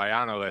the BI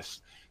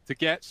analyst to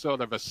get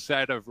sort of a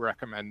set of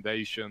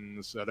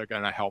recommendations that are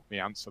going to help me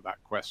answer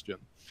that question.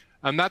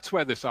 And that's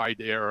where this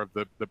idea of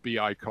the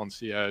BI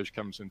concierge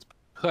comes into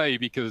play,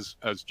 because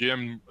as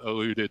Jim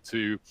alluded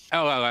to,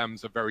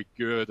 LLMs are very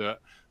good at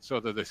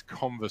sort of this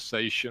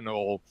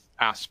conversational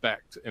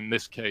aspect, in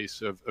this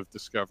case, of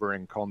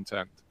discovering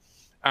content.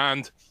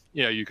 And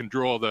you can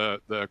draw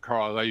the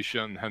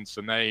correlation, hence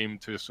the name,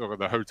 to sort of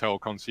the hotel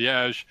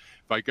concierge.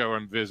 If I go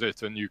and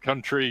visit a new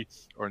country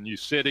or a new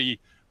city,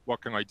 what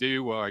can I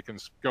do? Well, I can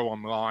go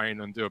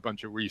online and do a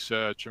bunch of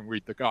research and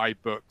read the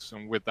guidebooks,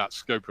 and with that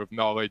scope of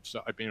knowledge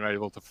that I've been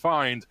able to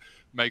find,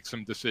 make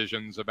some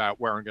decisions about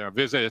where I'm going to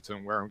visit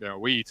and where I'm going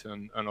to eat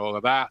and all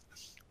of that.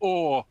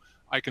 Or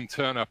I can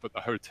turn up at the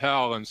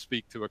hotel and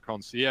speak to a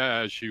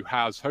concierge who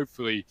has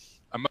hopefully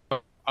a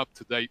much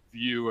up-to-date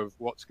view of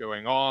what's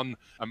going on,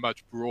 a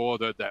much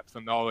broader depth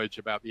of knowledge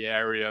about the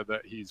area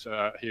that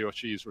he or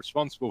she is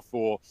responsible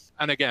for.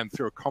 And again,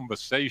 through a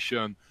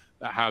conversation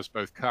that has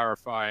both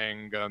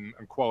clarifying and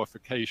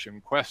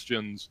qualification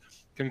questions,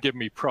 can give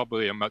me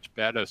probably a much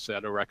better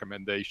set of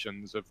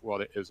recommendations of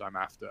what it is I'm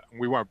after. And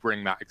we won't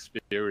bring that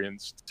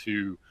experience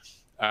to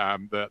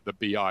the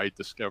BI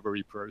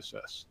discovery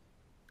process.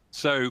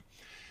 So,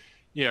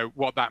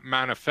 what that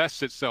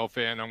manifests itself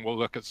in, and we'll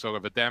look at sort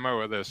of a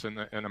demo of this in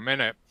a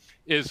minute,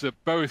 is that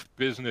both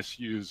business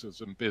users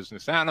and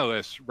business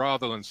analysts,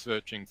 rather than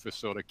searching for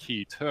sort of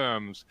key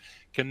terms,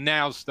 can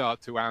now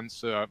start to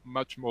answer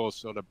much more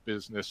sort of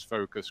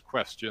business-focused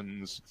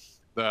questions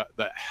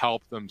that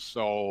help them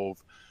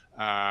solve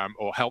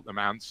or help them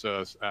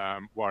answer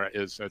what it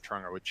is they're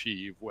trying to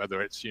achieve,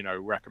 whether it's,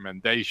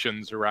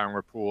 recommendations around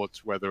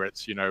reports, whether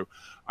it's,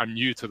 I'm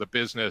new to the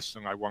business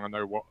and I want to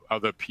know what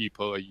other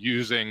people are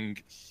using,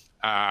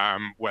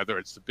 whether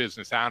it's the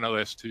business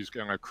analyst who's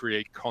going to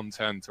create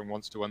content and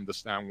wants to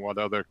understand what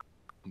other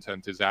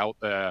content is out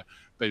there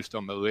based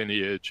on the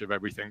lineage of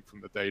everything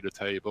from the data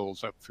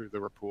tables up through the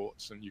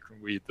reports. And you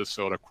can read the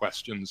sort of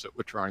questions that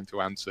we're trying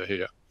to answer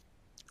here.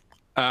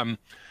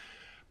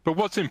 But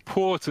what's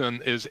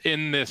important is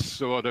in this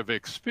sort of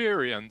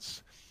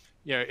experience,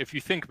 if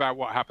you think about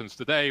what happens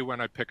today when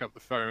I pick up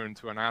the phone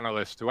to an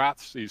analyst to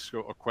ask these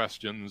sort of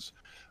questions,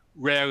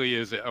 rarely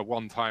is it a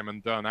one-time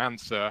and done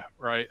answer,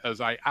 right?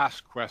 As I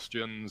ask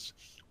questions,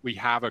 we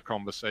have a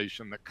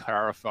conversation that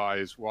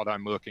clarifies what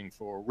I'm looking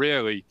for,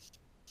 really,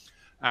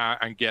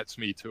 and gets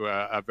me to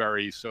a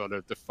very sort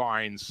of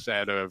defined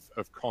set of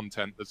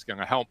content that's going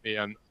to help me.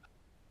 And,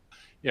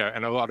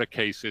 in a lot of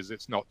cases,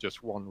 it's not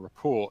just one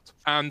report.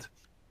 And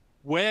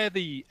where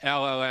the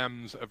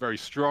LLMs are very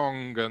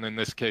strong, and in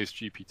this case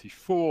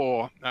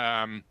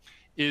GPT-4,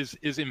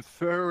 is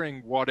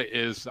inferring what it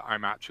is that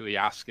I'm actually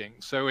asking.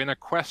 So in a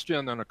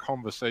question and a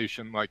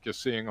conversation like you're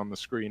seeing on the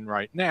screen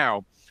right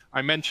now,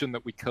 I mentioned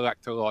that we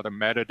collect a lot of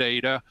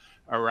metadata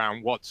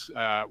around what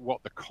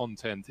the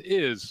content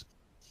is.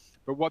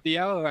 But what the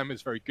LLM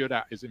is very good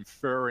at is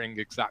inferring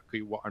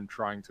exactly what I'm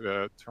trying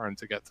to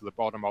get to the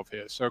bottom of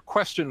here. So a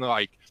question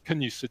like,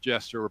 can you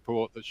suggest a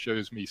report that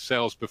shows me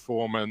sales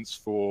performance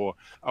for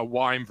a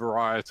wine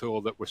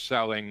varietal that we're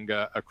selling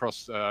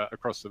across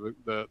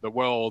the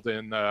world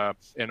in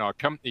our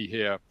company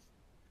here?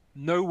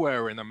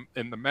 Nowhere in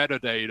the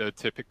metadata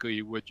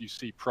typically would you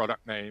see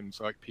product names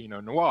like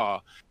Pinot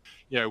Noir.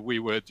 We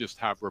would just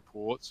have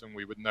reports and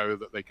we would know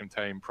that they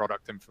contain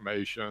product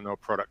information or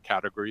product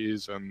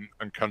categories and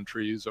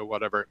countries or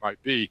whatever it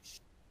might be.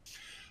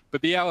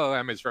 But the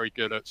LLM is very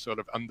good at sort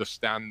of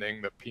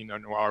understanding that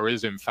Pinot Noir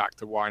is in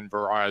fact a wine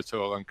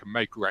varietal and can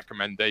make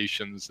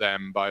recommendations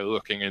then by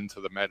looking into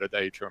the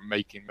metadata and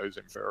making those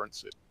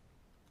inferences.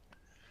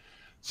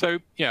 So,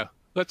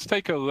 let's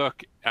take a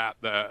look at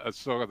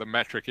sort of the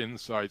metric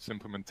insights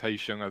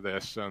implementation of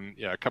this, and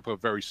a couple of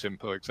very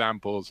simple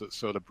examples that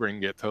sort of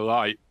bring it to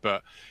light.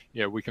 But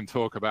we can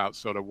talk about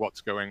sort of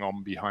what's going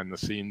on behind the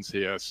scenes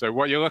here. So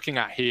what you're looking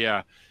at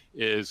here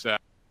is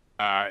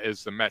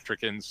the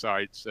metric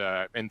insights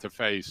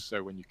interface.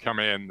 So when you come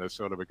in, there's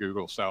sort of a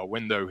Google style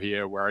window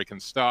here where I can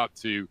start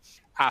to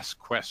ask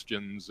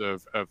questions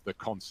of the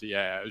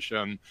concierge.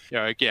 And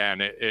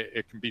again,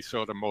 it can be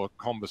sort of more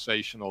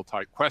conversational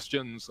type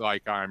questions,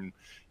 like I'm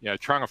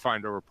trying to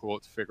find a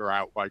report to figure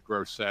out why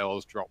gross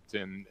sales dropped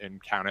in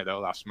Canada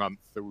last month,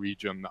 the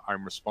region that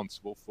I'm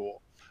responsible for.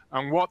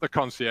 And what the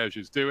concierge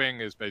is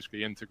doing is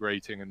basically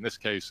integrating, in this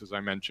case, as I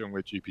mentioned,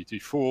 with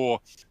GPT-4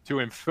 to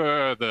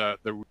infer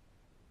the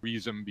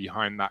reason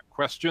behind that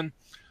question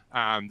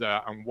and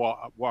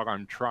what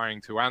I'm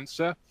trying to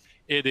answer.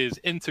 It is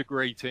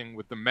integrating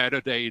with the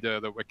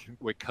metadata that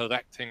we're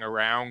collecting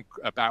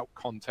about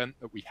content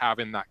that we have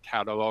in that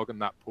catalog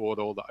and that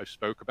portal that I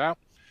spoke about.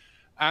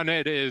 And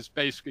it is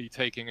basically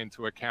taking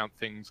into account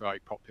things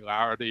like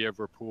popularity of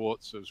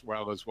reports as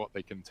well as what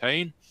they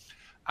contain.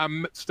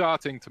 I'm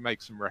starting to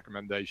make some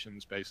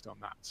recommendations based on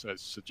that. So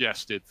it's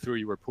suggested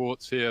 3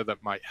 reports here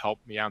that might help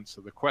me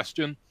answer the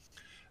question.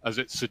 As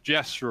it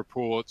suggests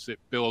reports, it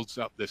builds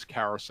up this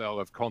carousel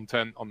of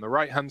content on the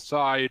right-hand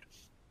side.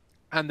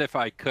 And if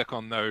I click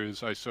on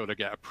those, I sort of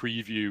get a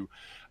preview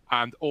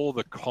and all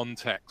the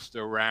context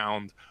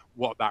around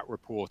what that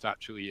report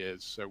actually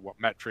is. So what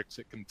metrics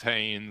it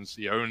contains,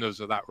 the owners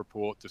of that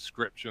report,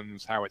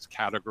 descriptions, how it's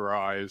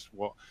categorized,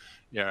 what,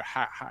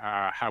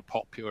 how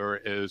popular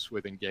it is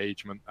with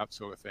engagement, that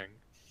sort of thing.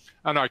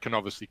 And I can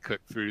obviously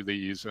click through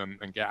these and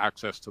get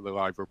access to the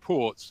live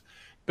reports.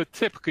 But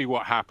typically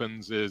what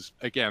happens is,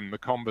 again, the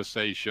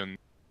conversation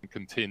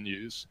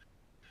continues.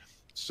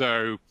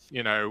 So,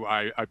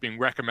 I've been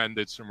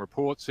recommended some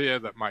reports here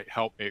that might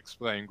help me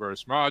explain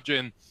gross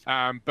margin,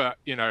 but,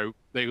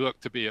 they look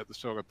to be at the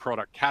sort of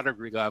product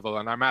category level,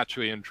 and I'm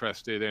actually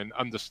interested in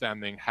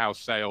understanding how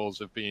sales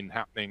have been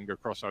happening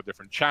across our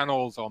different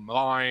channels,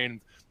 online,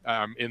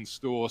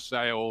 in-store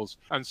sales.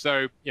 And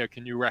so,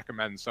 can you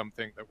recommend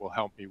something that will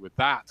help me with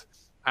that?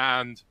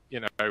 And,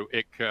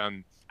 it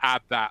can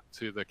add that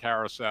to the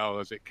carousel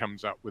as it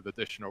comes up with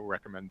additional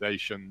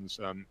recommendations,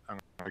 and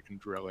I can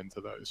drill into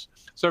those.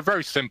 So a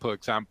very simple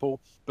example,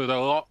 but a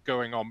lot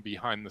going on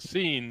behind the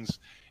scenes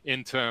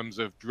in terms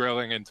of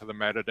drilling into the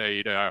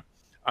metadata,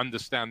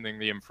 understanding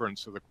the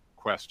inference of the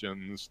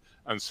questions,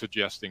 and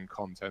suggesting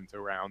content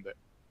around it.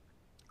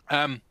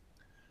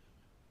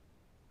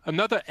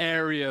 Another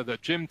area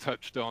that Jim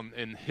touched on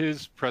in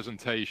his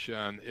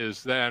presentation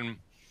is then,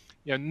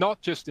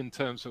 not just in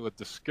terms of the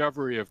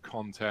discovery of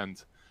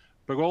content,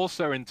 but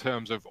also in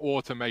terms of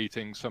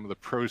automating some of the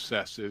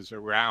processes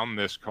around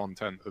this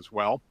content as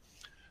well.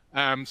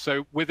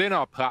 So within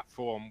our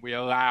platform, we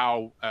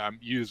allow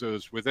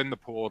users within the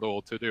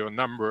portal to do a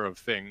number of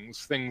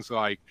things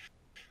like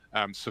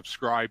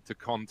subscribe to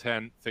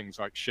content, things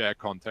like share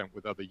content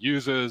with other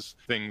users,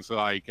 things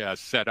like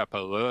set up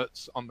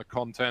alerts on the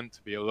content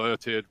to be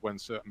alerted when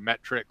certain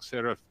metrics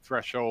hit a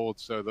threshold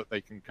so that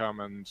they can come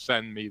and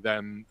send me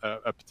then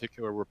a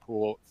particular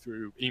report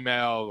through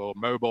email or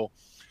mobile.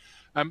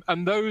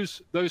 And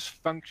those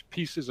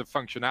pieces of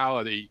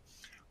functionality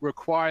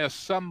require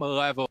some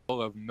level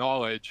of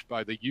knowledge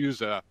by the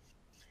user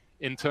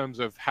in terms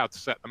of how to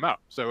set them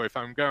up. So if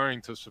I'm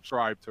going to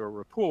subscribe to a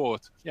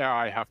report,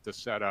 I have to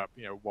set up,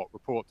 what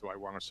report do I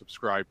want to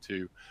subscribe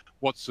to?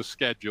 What's the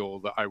schedule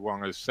that I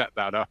want to set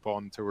that up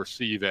on to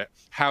receive it?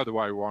 How do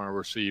I want to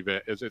receive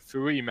it? Is it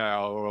through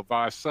email or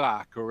via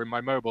Slack or in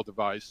my mobile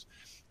device?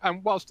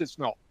 And whilst it's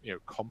not,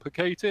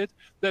 complicated,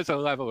 there's a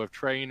level of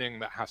training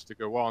that has to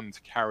go on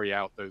to carry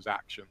out those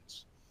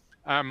actions.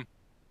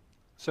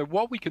 So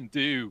what we can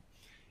do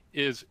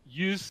is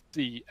use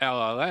the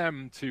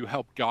LLM to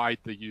help guide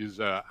the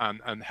user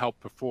and help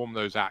perform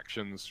those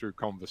actions through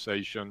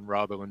conversation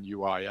rather than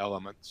UI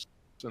elements.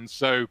 And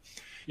so,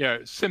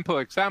 simple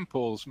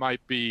examples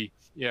might be,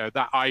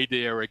 that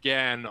idea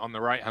again on the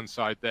right-hand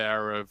side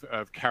there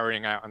of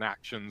carrying out an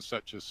action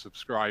such as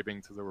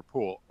subscribing to the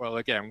report. Well,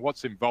 again,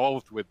 what's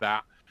involved with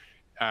that?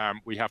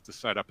 We have to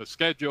set up a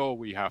schedule.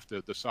 We have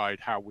to decide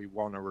how we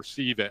want to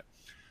receive it.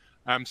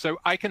 So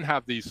I can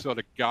have these sort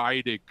of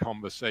guided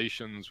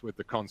conversations with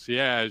the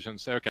concierge and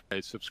say,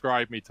 okay,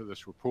 subscribe me to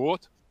this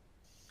report.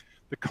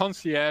 The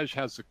concierge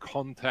has the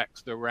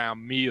context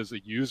around me as a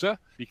user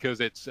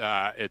because it's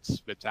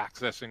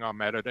accessing our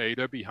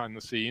metadata behind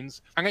the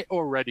scenes, and it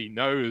already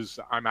knows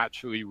that I'm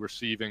actually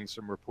receiving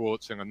some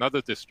reports in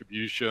another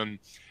distribution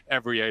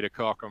every 8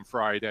 o'clock on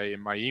Friday in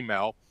my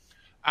email.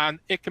 And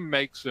it can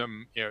make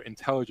some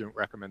intelligent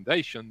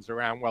recommendations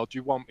around, well, do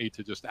you want me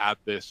to just add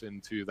this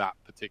into that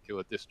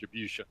particular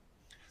distribution?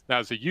 Now,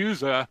 as a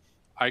user,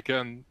 I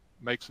can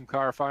make some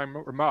clarifying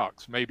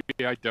remarks. Maybe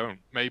I don't.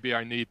 Maybe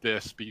I need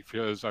this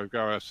because I've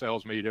got a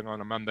sales meeting on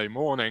a Monday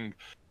morning.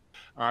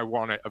 I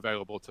want it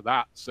available to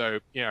that. So,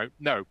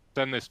 no,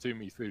 send this to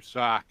me through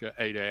Slack at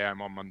 8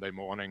 a.m. on Monday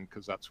morning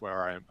because that's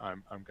where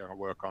I'm going to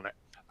work on it.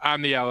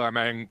 And the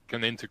LLM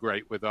can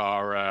integrate with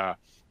our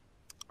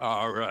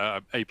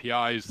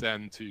APIs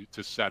then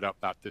to set up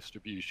that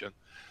distribution.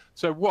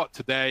 So what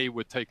today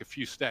would take a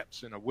few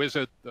steps in a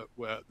wizard that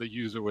the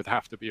user would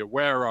have to be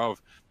aware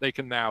of, they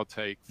can now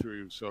take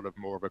through sort of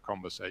more of a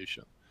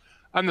conversation.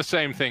 And the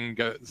same thing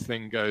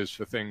goes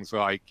for things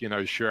like,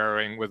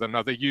 sharing with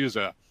another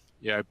user.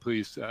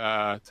 Please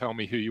tell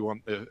me who you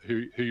want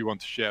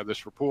to share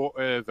this report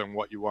with and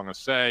what you want to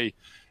say.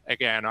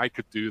 Again, I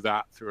could do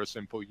that through a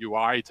simple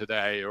UI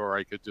today, or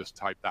I could just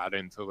type that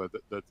into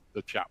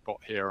the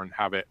chatbot here and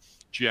have it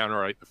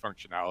generate the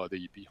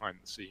functionality behind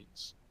the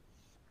scenes.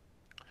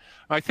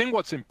 I think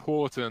what's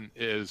important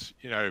is,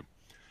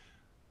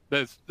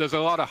 there's a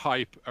lot of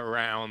hype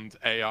around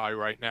AI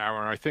right now,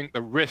 and I think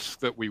the risk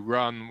that we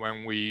run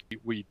when we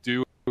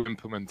do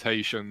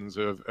implementations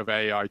of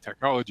AI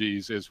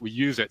technologies is we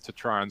use it to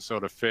try and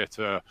sort of fit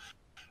a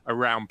a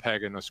round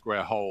peg in a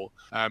square hole.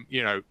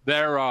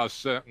 There are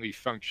certainly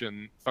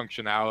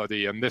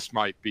functionality, and this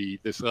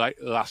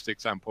last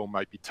example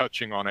might be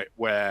touching on it,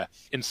 where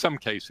in some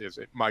cases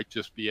it might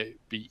just be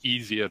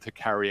easier to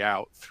carry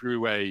out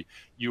through a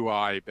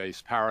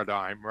UI-based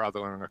paradigm rather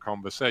than a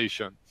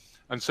conversation.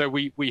 And so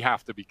we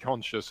have to be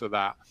conscious of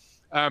that.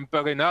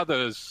 But in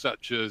others,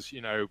 such as,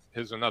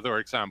 here's another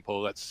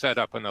example, let's set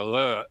up an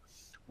alert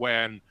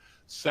when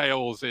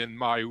sales in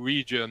my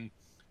region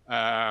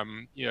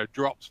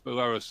drops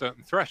below a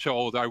certain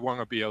threshold. I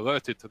want to be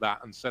alerted to that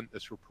and sent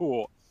this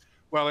report.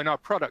 Well, in our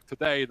product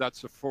today,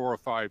 that's a 4 or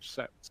 5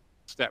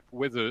 step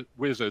wizard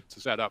to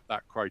set up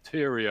that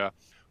criteria.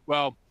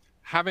 Well,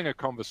 having a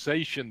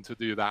conversation to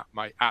do that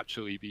might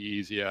actually be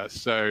easier.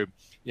 So,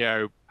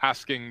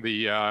 asking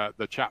the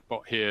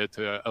chatbot here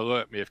to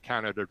alert me if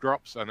Canada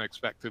drops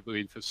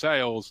unexpectedly for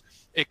sales,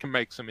 it can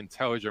make some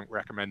intelligent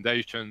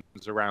recommendations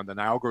around an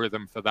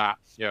algorithm for that.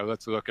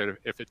 Let's look at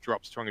if it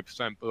drops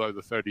 20% below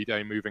the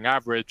 30-day moving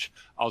average,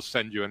 I'll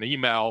send you an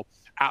email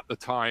at the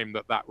time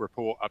that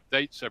report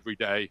updates every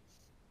day.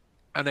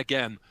 And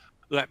again,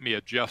 let me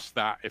adjust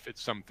that if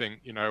it's something,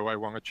 I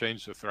want to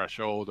change the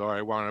threshold, or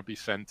I want to be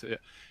sent it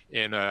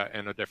in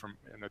a different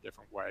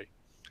way.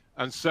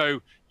 And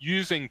so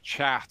using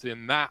chat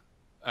in that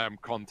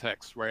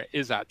context, where it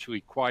is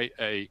actually quite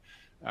a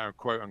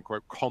quote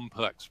unquote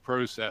complex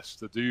process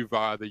to do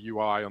via the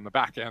UI on the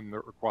back end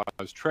that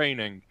requires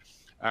training,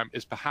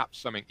 is perhaps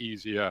something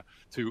easier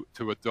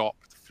to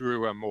adopt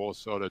through a more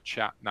sort of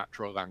chat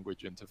natural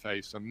language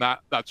interface. And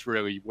that's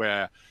really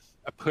where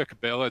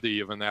applicability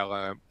of an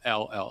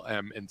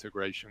LLM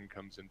integration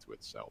comes into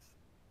itself.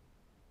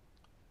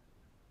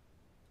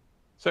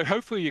 So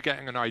hopefully you're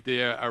getting an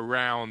idea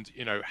around,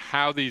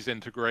 how these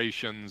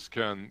integrations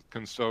can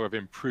sort of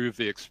improve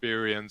the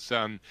experience.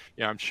 And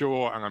I'm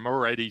sure, and I'm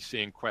already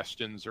seeing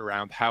questions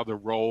around how the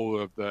role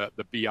of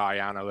the BI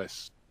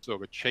analyst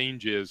sort of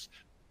changes,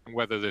 and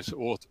whether this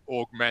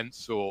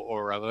augments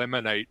or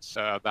eliminates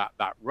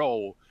that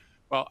role.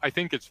 Well, I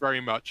think it's very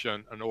much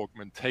an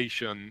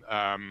augmentation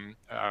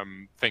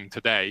thing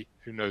today.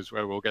 Who knows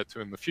where we'll get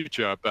to in the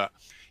future? But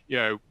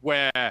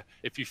where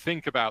if you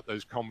think about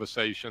those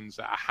conversations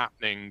that are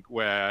happening,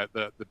 where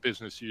the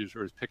business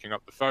user is picking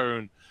up the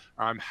phone,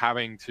 I'm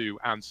having to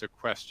answer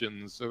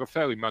questions that are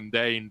fairly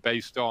mundane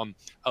based on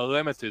a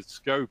limited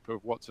scope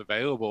of what's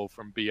available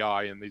from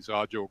BI in these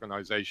large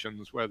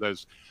organizations, where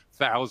there's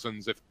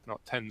thousands, if not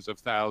tens of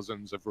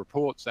thousands, of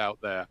reports out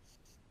there.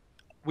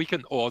 We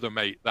can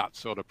automate that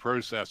sort of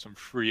process and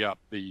free up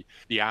the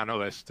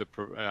analyst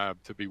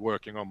to be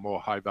working on more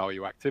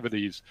high-value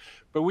activities.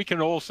 But we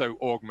can also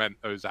augment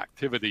those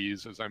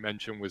activities, as I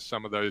mentioned, with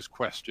some of those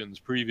questions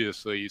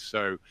previously.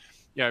 So,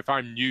 if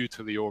I'm new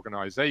to the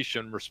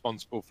organization,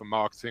 responsible for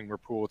marketing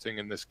reporting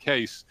in this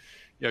case,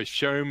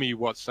 show me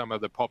what some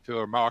of the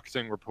popular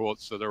marketing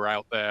reports that are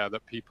out there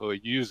that people are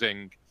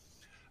using.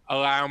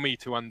 Allow me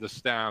to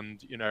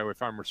understand,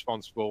 if I'm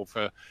responsible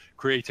for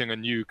creating a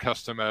new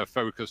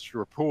customer-focused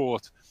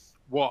report,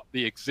 what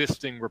the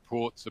existing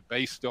reports are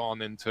based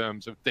on in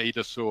terms of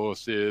data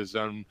sources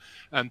and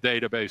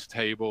database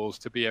tables,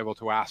 to be able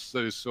to ask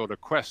those sort of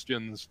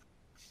questions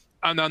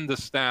and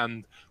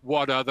understand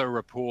what other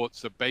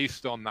reports are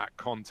based on that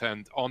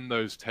content on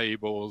those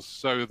tables,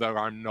 so that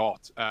I'm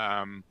not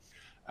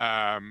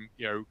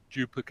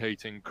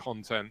duplicating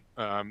content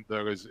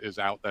that is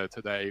out there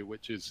today,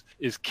 which is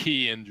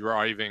key in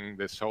driving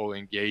this whole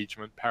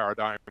engagement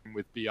paradigm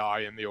with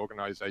BI in the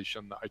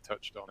organization that I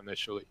touched on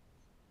initially.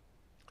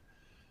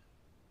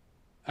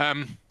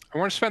 I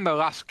want to spend the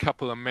last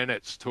couple of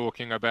minutes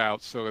talking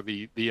about sort of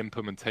the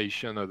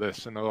implementation of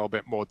this in a little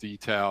bit more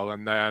detail,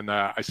 and then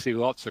I see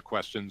lots of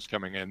questions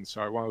coming in,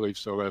 so I want to leave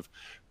sort of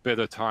a bit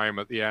of time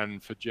at the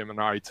end for Jim and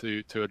I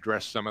to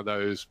address some of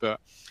those. But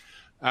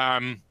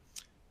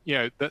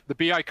the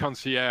BI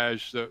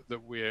concierge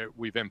that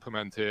we've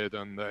implemented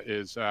and that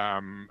is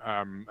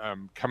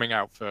coming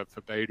out for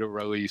beta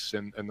release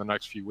in the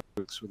next few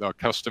weeks with our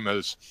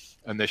customers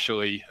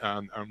initially,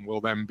 and will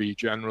then be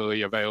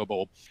generally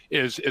available,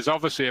 is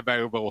obviously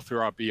available through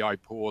our BI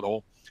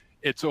portal.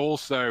 It's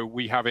also,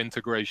 we have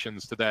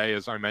integrations today,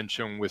 as I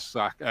mentioned, with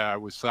Slack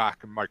and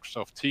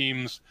Microsoft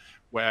Teams,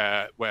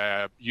 where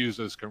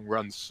users can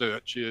run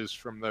searches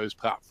from those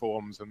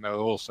platforms, and they'll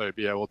also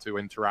be able to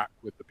interact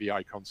with the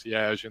BI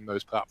concierge in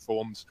those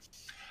platforms.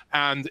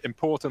 And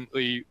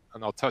importantly,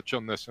 and I'll touch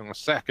on this in a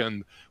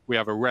second, we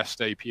have a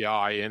REST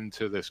API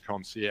into this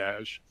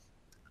concierge.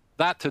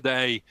 That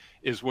today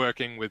is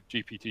working with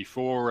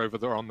GPT-4 over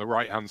there on the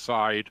right-hand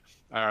side,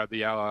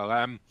 the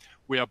LLM.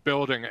 We are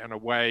building it in a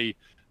way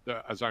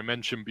that, as I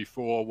mentioned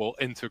before, will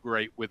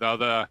integrate with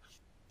other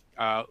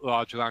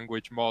large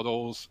language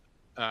models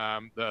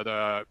that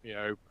are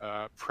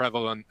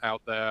prevalent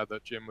out there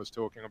that Jim was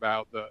talking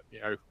about, that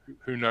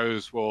who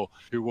knows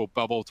who will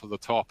bubble to the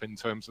top in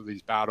terms of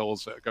these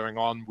battles that are going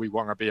on. We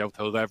want to be able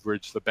to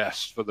leverage the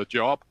best for the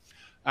job.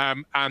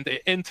 And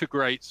it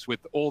integrates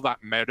with all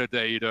that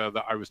metadata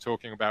that I was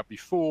talking about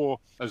before,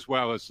 as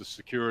well as the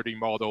security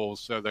models,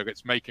 so that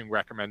it's making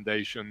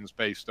recommendations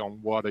based on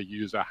what a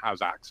user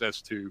has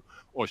access to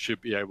or should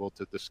be able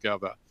to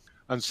discover.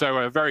 And so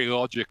at a very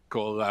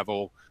logical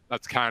level,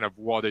 that's kind of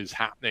what is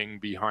happening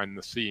behind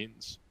the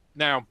scenes.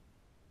 Now,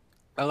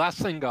 the last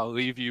thing I'll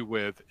leave you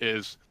with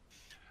is,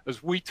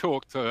 as we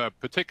talk to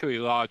particularly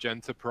large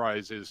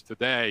enterprises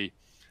today,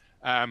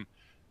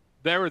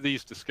 there are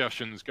these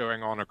discussions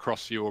going on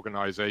across the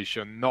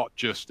organization, not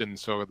just in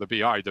sort of the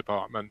BI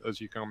department,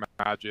 as you can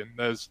imagine.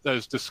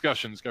 There's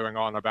discussions going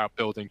on about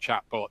building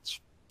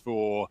chatbots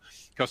for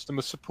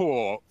customer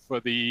support, for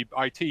the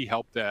IT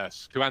help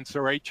desk, to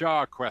answer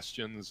HR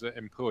questions that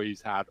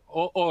employees had.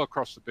 All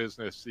across the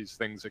business, these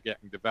things are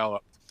getting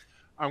developed.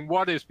 And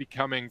what is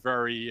becoming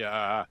very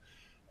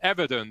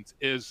evident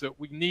is that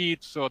we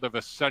need sort of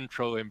a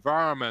central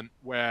environment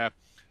where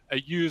a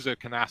user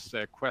can ask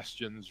their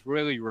questions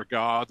really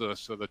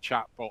regardless of the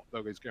chatbot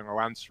that is going to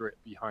answer it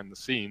behind the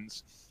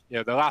scenes.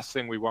 The last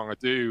thing we want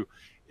to do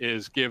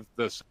is give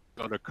this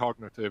sort of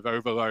cognitive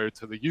overload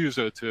to the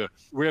user to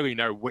really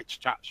know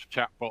which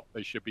chatbot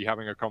they should be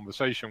having a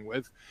conversation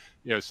with,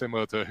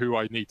 similar to who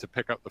I need to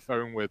pick up the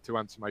phone with to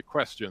answer my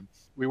question.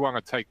 We want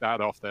to take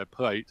that off their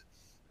plate.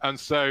 And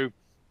so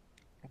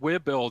we're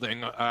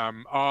building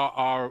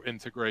our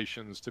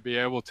integrations to be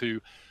able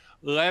to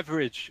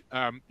leverage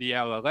the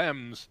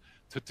LLMs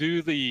to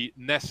do the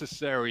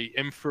necessary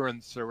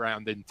inference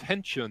around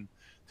intention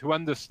to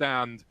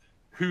understand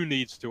who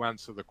needs to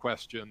answer the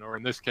question, or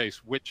in this case,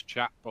 which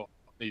chatbot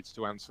needs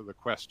to answer the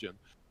question.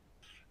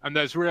 And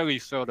there's really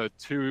sort of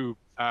two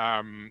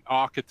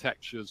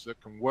architectures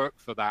that can work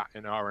for that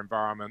in our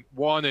environment.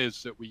 One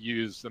is that we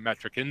use the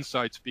Metric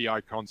Insights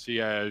BI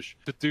Concierge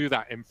to do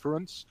that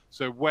inference.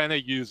 So when a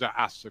user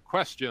asks a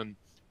question,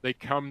 they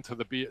come to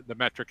the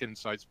Metric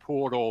Insights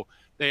portal,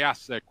 they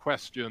ask their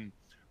question,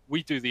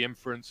 we do the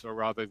inference, or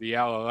rather the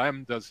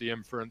LLM does the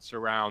inference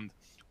around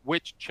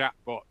which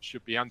chatbot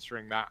should be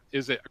answering that.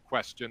 Is it a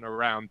question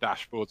around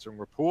dashboards and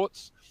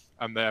reports,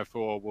 and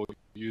therefore we'll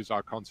use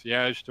our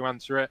concierge to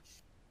answer it?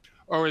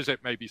 Or is it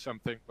maybe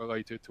something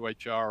related to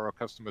HR or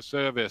customer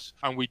service,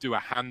 and we do a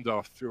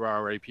handoff through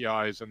our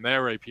APIs and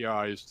their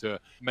APIs to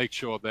make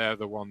sure they're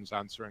the ones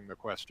answering the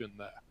question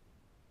there.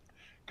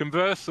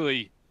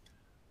 Conversely,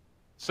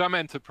 some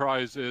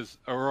enterprises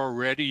are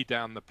already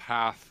down the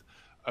path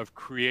of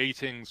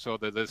creating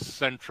sort of this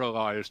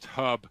centralized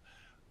hub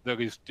that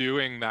is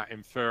doing that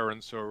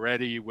inference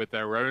already with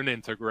their own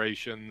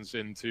integrations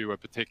into a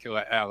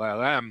particular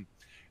LLM.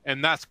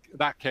 In that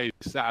case,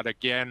 that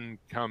again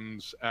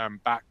comes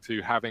back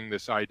to having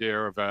this idea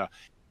of a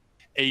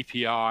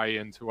API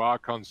into our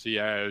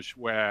concierge,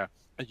 where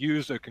a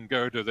user can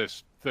go to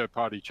this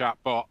third-party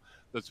chatbot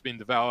that's been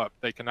developed,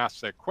 they can ask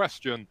their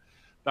question,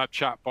 that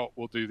chatbot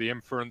will do the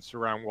inference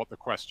around what the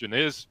question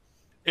is.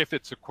 If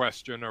it's a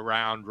question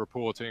around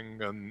reporting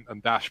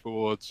and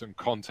dashboards and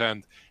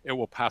content, it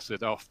will pass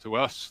it off to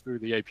us through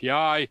the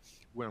API,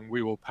 when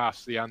we will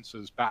pass the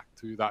answers back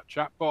to that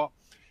chatbot.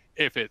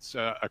 If it's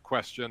a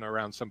question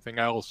around something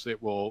else,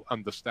 it will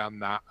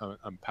understand that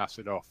and pass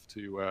it off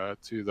to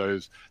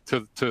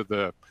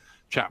the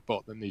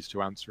chatbot that needs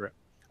to answer it.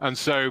 And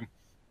so,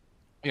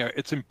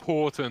 it's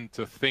important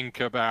to think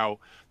about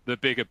the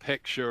bigger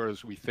picture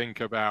as we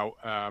think about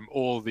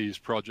all these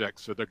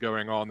projects that are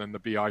going on in the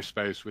BI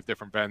space with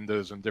different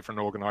vendors and different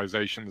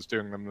organizations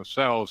doing them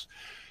themselves,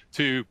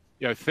 to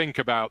think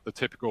about the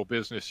typical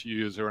business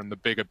user and the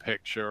bigger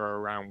picture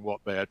around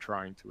what they're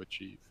trying to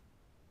achieve.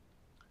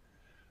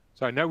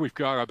 So I know we've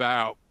got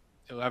about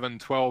 11,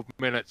 12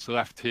 minutes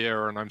left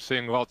here, and I'm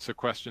seeing lots of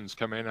questions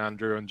come in,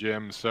 Andrew and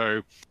Jim.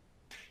 So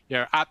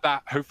at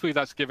that, hopefully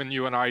that's given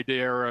you an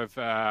idea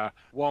of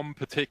one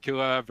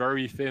particular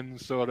very thin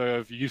sort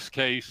of use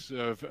case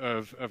of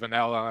an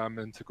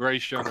LLM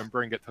integration and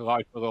bring it to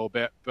life a little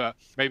bit. But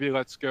maybe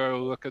let's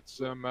go look at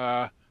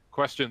some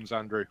questions,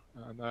 Andrew,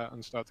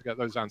 and start to get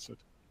those answered.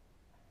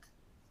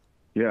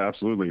 Yeah,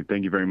 absolutely.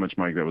 Thank you very much,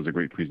 Mike. That was a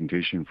great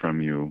presentation from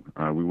you.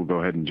 We will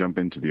go ahead and jump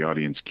into the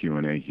audience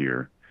Q&A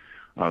here.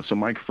 So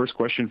Mike, first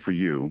question for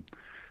you.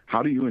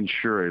 How do you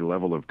ensure a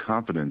level of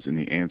confidence in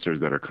the answers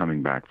that are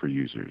coming back for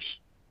users?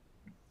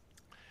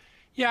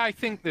 Yeah, I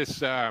think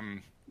this, I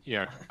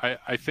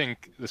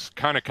think this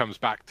kind of comes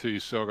back to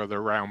sort of the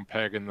round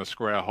peg in the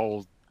square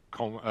hole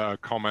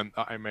comment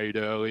that I made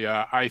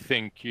earlier. I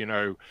think,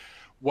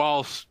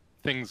 whilst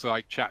things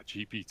like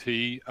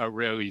ChatGPT are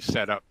really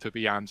set up to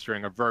be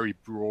answering a very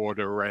broad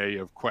array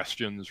of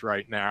questions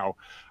right now,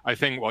 I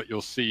think what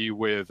you'll see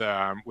with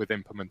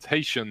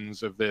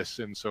implementations of this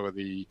in sort of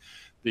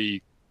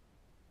the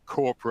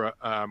corporate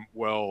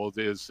world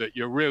is that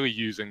you're really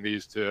using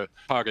these to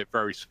target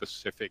very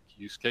specific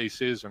use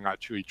cases and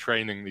actually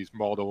training these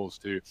models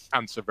to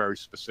answer very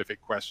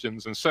specific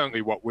questions. And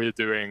certainly what we're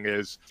doing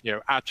is,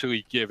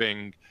 actually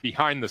giving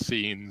behind the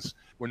scenes,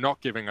 we're not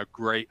giving a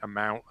great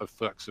amount of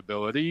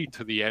flexibility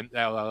to the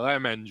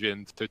LLM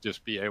engine to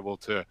just be able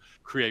to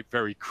create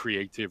very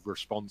creative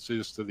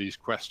responses to these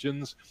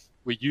questions.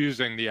 we're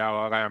using the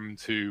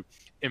LLM to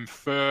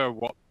infer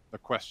what the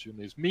question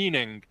is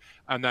meaning,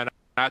 and then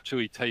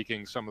actually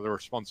taking some of the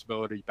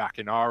responsibility back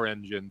in our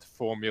engine to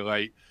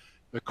formulate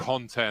the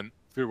content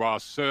through our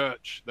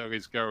search that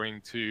is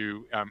going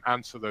to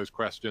answer those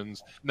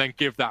questions, and then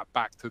give that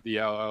back to the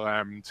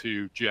LLM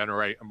to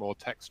generate a more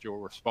textual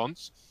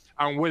response.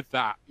 And with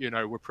that,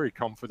 we're pretty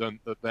confident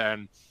that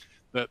then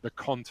that the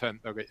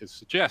content that it is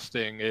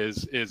suggesting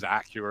is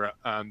accurate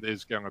and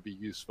is going to be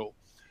useful.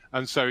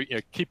 And so,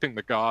 keeping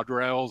the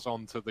guardrails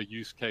onto the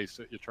use case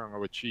that you're trying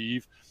to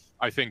achieve,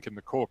 I think in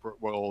the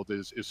corporate world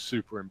is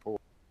super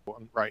important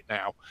right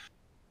now.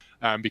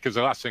 Because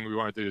the last thing we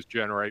want to do is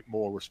generate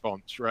more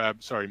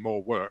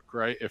more work,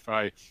 right? If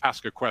I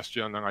ask a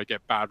question and I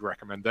get bad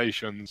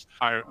recommendations,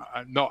 I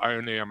not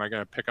only am I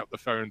going to pick up the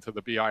phone to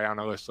the BI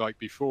analyst like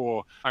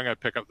before, I'm going to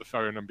pick up the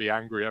phone and be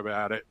angry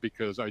about it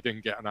because I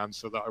didn't get an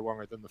answer that I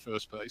wanted in the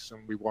first place,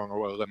 and we want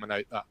to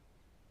eliminate that.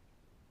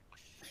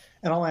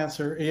 And I'll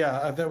answer.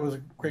 Yeah, that was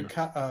a great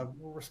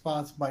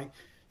response, Mike.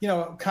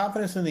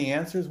 Confidence in the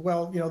answers.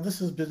 Well,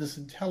 this is business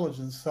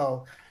intelligence,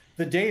 so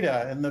the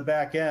data in the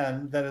back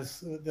end that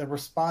is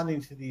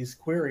responding to these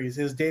queries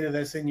is data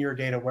that's in your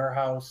data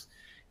warehouse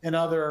and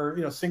other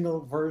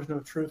single version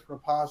of truth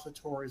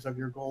repositories of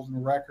your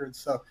golden records.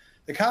 So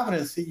the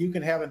confidence that you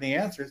can have in the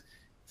answers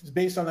is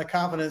based on the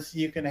confidence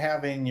you can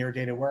have in your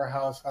data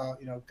warehouse,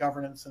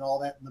 governance and all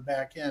that in the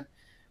back end.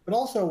 But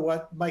also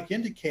what Mike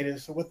indicated,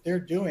 so what they're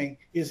doing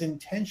is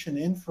intention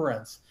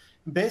inference.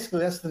 And basically,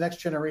 that's the next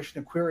generation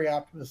of query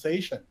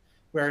optimization,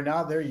 where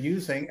now they're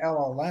using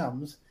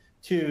LLMs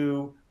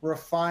to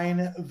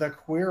refine the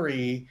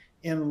query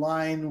in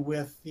line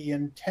with the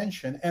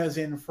intention as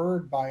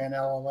inferred by an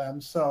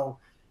LLM. So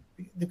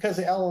because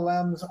the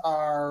LLMs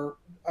are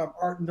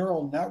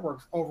neural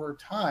networks over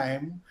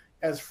time,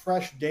 as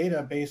fresh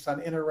data based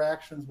on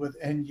interactions with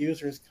end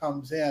users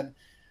comes in,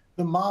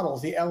 the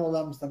models, the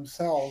LLMs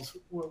themselves,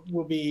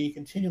 will be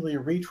continually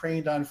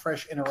retrained on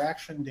fresh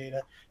interaction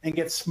data and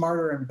get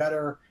smarter and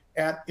better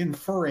at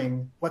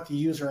inferring what the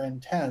user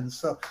intends.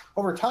 So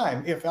over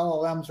time, if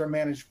LLMs are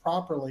managed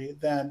properly,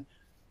 then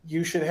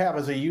you should have,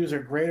 as a user,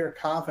 greater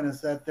confidence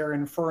that they're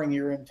inferring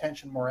your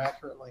intention more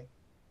accurately.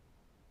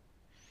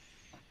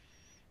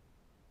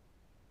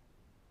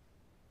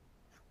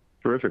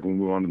 Terrific. We'll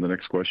move on to the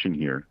next question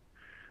here.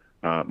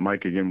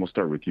 Mike, again, we'll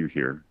start with you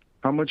here.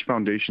 How much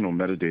foundational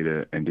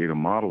metadata and data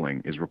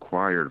modeling is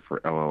required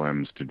for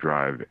LLMs to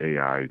drive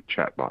AI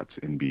chatbots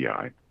in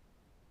BI?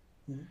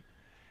 Mm-hmm.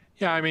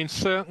 Yeah, I mean,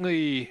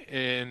 certainly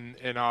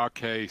in our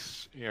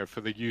case,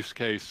 for the use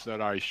case that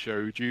I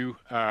showed you,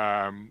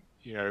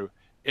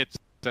 it's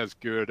as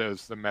good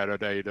as the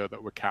metadata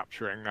that we're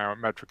capturing. Now at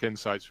Metric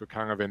Insights, we're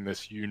kind of in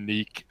this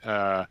unique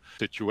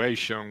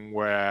situation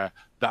where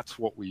that's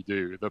what we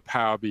do. The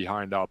power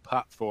behind our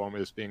platform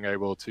is being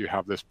able to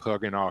have this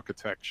plugin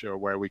architecture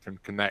where we can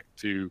connect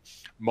to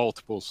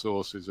multiple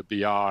sources of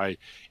BI,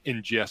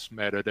 ingest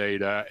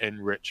metadata,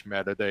 enrich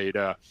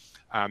metadata,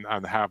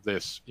 and have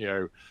this,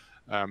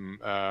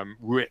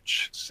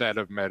 rich set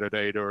of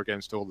metadata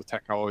against all the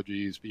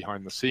technologies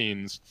behind the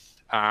scenes.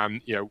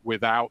 And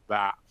without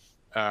that,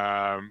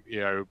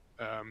 the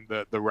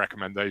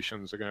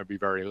recommendations are going to be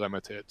very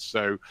limited.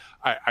 So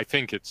I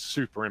think it's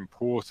super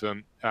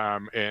important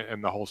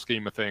in the whole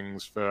scheme of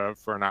things for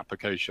an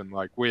application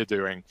like we're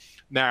doing.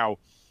 Now,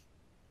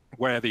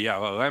 where the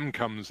LLM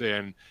comes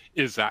in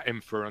is that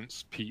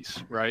inference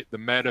piece, right? The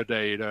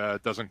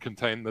metadata doesn't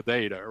contain the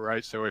data,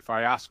 right? So if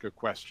I ask a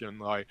question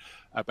like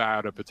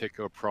about a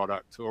particular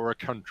product or a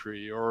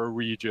country or a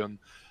region,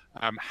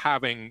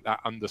 having that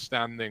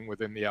understanding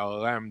within the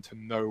LLM to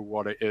know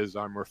what it is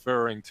I'm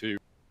referring to,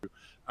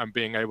 and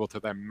being able to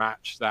then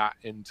match that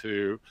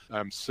into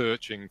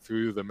searching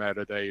through the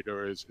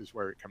metadata is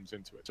where it comes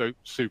into it. So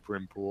super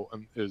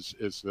important is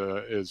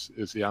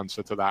the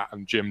answer to that.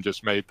 And Jim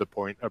just made the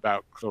point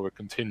about sort of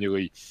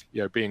continually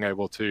being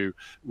able to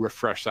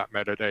refresh that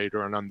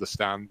metadata and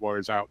understand what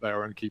is out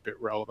there and keep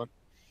it relevant.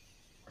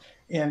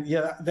 And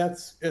yeah,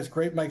 that's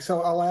great, Mike.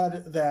 So I'll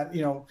add that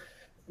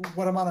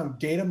what amount of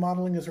data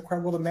modeling is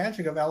required? Well, the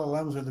magic of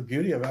LLMs, or the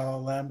beauty of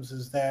LLMs,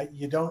 is that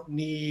you don't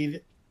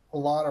need a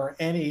lot or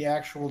any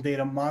actual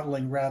data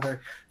modeling.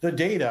 Rather, the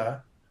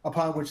data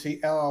upon which the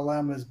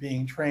LLM is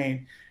being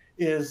trained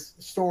is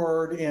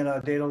stored in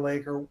a data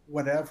lake or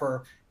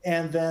whatever,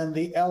 and then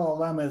the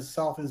LLM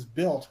itself is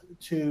built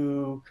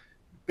to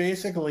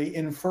basically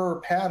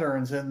infer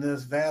patterns in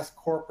this vast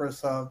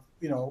corpus of,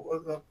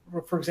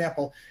 for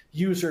example,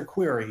 user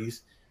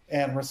queries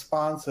and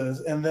responses,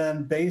 and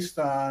then based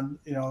on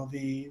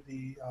the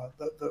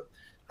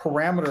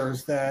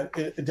parameters that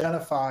it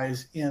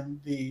identifies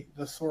in the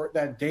sort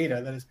that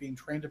data that is being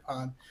trained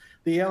upon,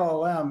 the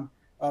LLM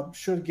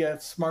should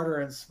get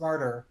smarter and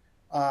smarter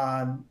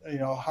on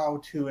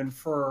how to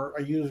infer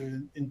a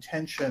user's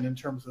intention in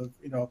terms of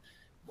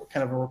what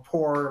kind of a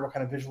report or what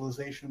kind of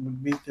visualization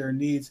would meet their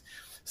needs,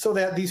 so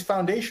that these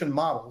foundation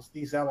models,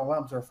 these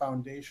LLMs are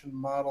foundation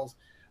models,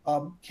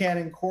 can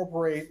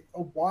incorporate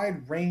a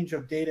wide range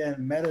of data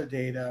and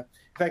metadata.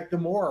 In fact, the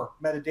more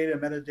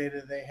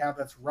metadata they have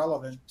that's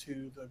relevant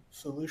to the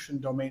solution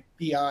domain,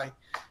 BI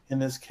in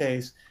this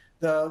case,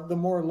 the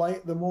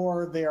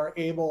more they are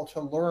able to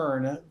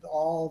learn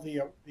all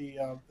the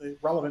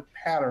relevant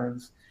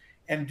patterns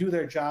and do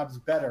their jobs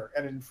better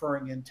at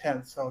inferring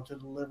intent, so to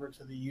deliver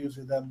to the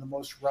user then the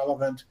most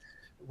relevant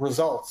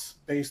results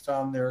based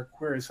on their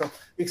queries. So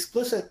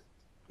explicit,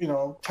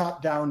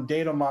 top-down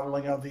data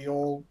modeling of the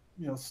old,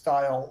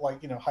 style,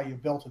 like, how you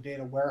built a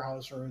data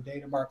warehouse or a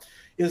data mart,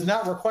 is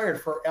not required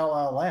for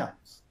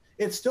LLMs.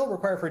 It's still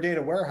required for data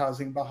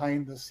warehousing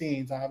behind the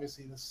scenes,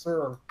 obviously, to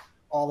serve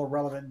all the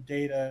relevant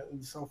data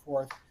and so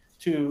forth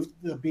to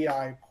the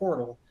BI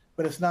portal,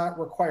 but it's not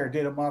required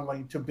data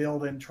modeling to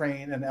build and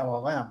train an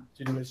LLM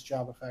to do its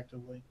job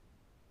effectively.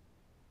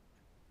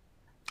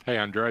 Hey,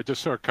 Andrew, I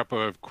just saw a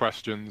couple of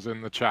questions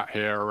in the chat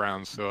here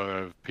around sort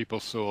of people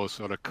saw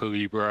sort of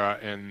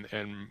Calibra in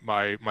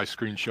my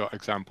screenshot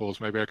examples.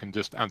 Maybe I can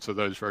just answer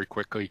those very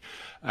quickly.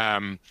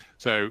 Calibra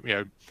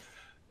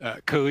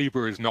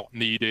is not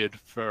needed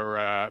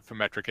for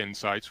metric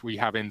insights. We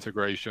have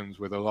integrations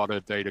with a lot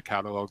of data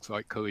catalogs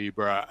like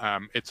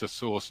Calibra. It's a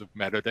source of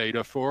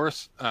metadata for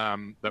us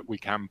that we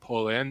can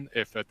pull in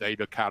if a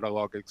data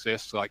catalog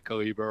exists like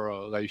Calibra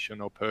or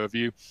Elation or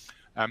Purview.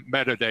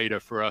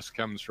 Metadata for us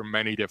comes from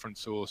many different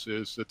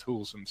sources, the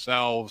tools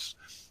themselves,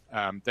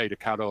 data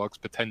catalogs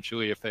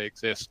potentially if they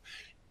exist.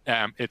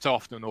 It's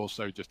often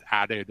also just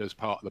added as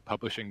part of the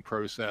publishing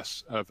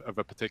process of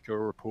a particular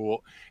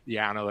report. The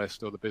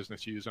analyst or the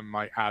business user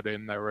might add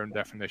in their own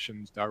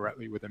definitions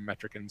directly within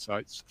metric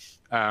insights.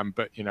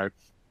 But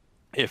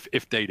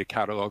if data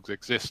catalogs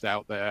exist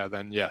out there,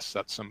 then yes,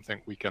 that's something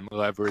we can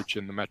leverage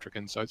in the metric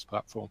insights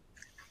platform.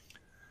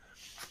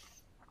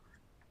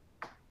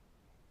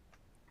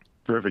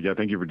 Terrific. Yeah,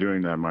 thank you for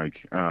doing that,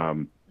 Mike.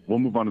 We'll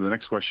move on to the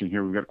next question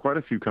here. We've got quite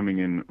a few coming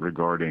in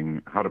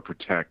regarding how to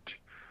protect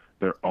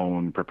their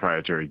own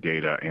proprietary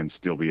data and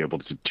still be able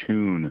to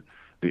tune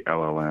the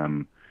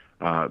LLM.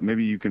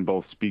 Maybe you can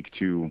both speak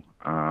to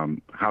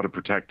how to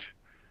protect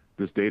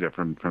this data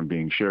from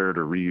being shared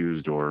or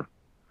reused or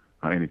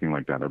anything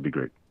like that. That'd be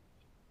great.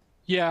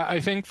 Yeah, I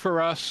think for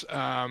us,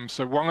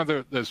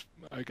 so there's,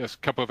 I guess, a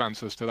couple of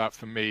answers to that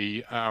for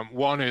me.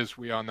 One is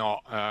we are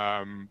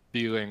not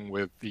dealing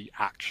with the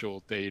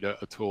actual data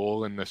at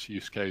all in this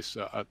use case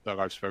that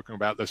I've spoken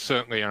about. There's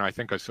certainly, and I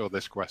think I saw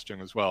this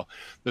question as well,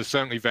 there's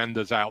certainly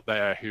vendors out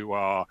there who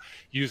are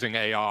using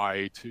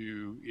AI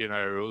to,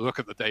 look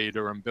at the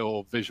data and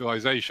build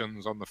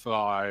visualizations on the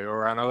fly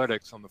or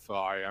analytics on the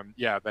fly. And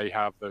yeah, they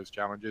have those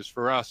challenges.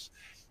 For us,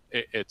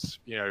 it's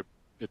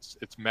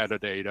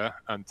metadata,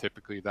 and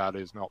typically that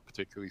is not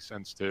particularly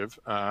sensitive.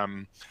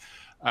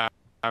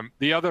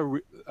 The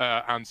other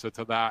answer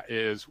to that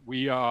is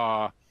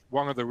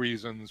one of the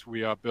reasons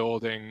we are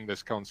building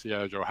this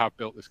concierge or have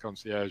built this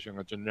concierge in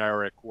a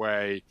generic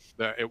way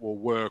that it will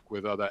work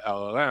with other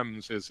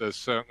LLMs is there's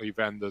certainly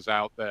vendors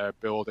out there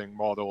building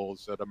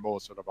models that are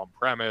more sort of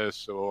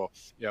on-premise or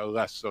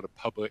less sort of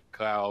public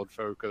cloud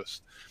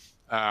focused.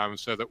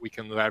 So that we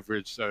can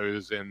leverage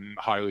those in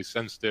highly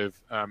sensitive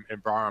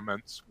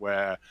environments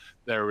where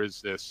there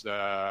is this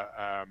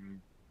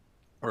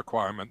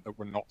requirement that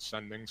we're not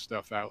sending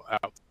stuff out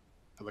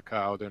to the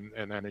cloud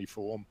in any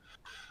form.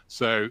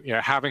 So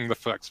having the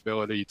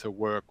flexibility to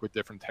work with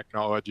different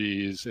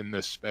technologies in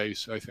this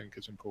space, I think,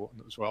 is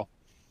important as well.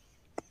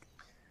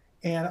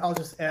 And I'll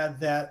just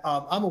add that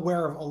I'm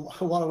aware of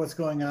a lot of what's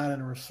going on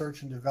in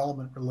research and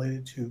development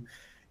related to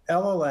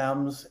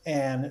LLMs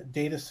and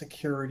data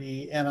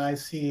security, and I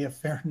see a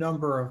fair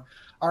number of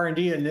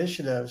R&D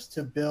initiatives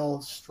to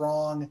build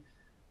strong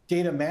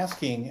data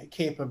masking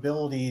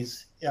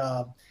capabilities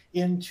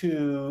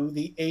into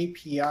the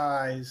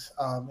APIs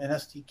and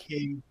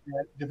SDK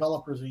that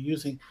developers are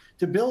using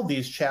to build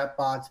these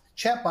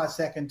chatbots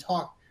that can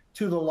talk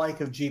to the like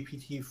of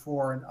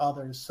GPT-4 and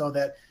others, so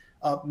that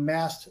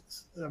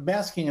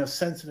masking of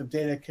sensitive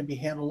data can be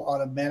handled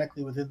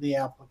automatically within the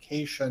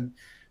application,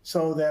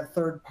 so that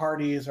third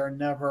parties are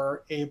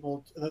never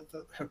able to,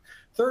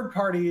 third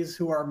parties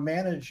who are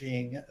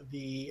managing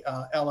the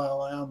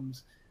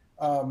LLMs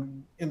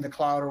in the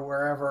cloud or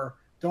wherever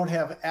don't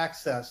have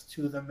access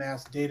to the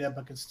masked data,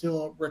 but can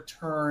still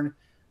return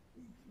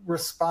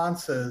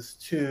responses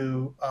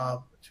to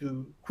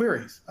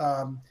queries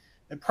and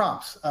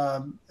prompts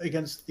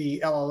against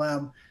the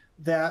LLM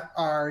that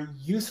are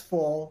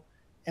useful,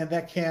 and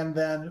that can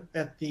then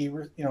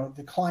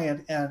the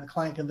client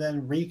can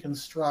then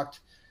reconstruct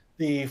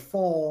the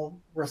full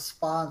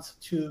response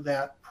to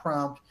that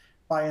prompt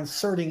by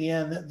inserting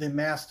in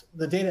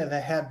the data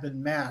that had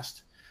been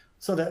masked.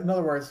 So that, in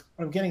other words,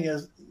 what I'm getting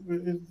is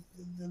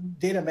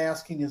data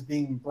masking is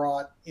being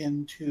brought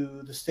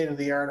into the state of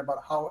the art about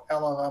how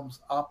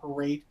LLMs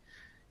operate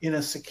in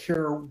a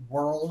secure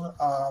world.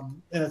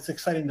 And it's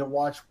exciting to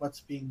watch what's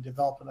being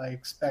developed. And I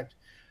expect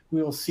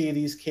we will see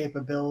these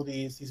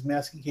capabilities, these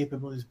masking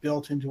capabilities,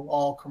 built into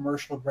all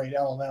commercial grade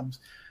LLMs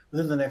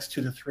within the next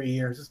 2 to 3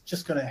 years. It's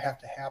just going to have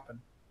to happen.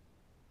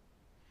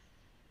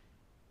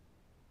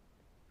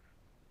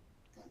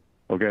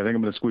 Okay, I think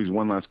I'm going to squeeze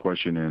one last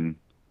question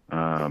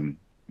in.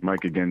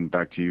 Mike, again,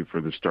 back to you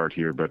for the start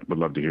here, but would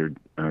love to hear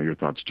your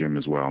thoughts, Jim,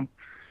 as well.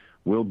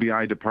 Will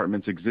BI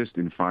departments exist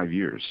in 5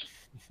 years,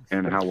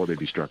 and how will they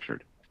be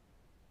structured?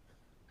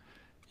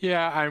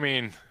 Yeah, I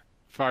mean,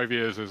 5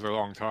 years is a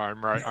long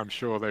time, right? I'm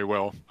sure they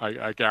will.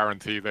 I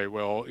guarantee they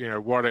will. You know,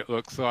 what it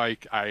looks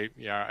like, I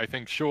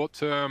think short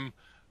term,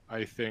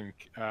 I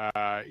think,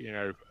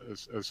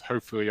 as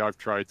hopefully I've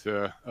tried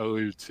to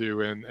allude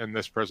to in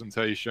this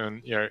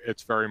presentation,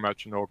 it's very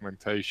much an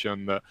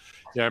augmentation that,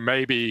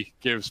 maybe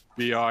gives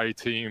BI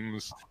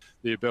teams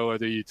the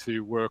ability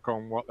to work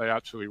on what they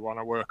actually want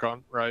to work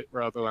on, right?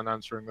 Rather than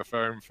answering the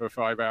phone for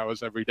 5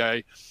 hours every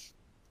day.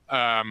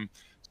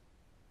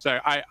 So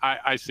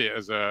I see it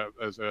as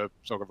a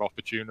sort of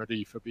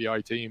opportunity for BI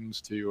teams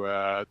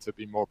to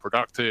be more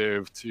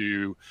productive,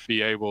 to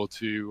be able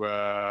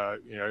to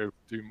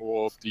do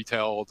more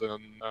detailed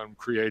and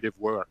creative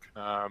work.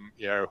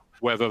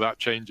 Whether that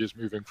changes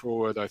moving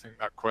forward, I think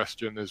that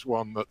question is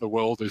one that the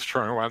world is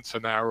trying to answer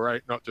now,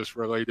 right? Not just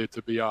related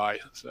to BI.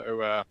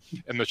 So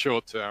in the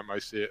short term, I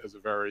see it as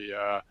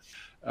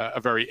a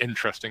very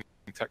interesting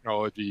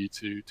technology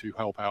to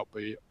help out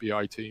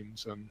BI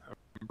teams and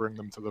bring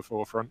them to the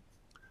forefront.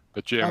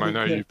 But Jim, I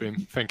know you've been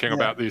thinking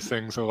about these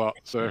things a lot.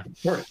 So,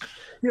 sure.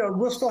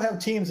 We'll still have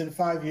teams in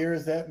 5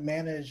 years that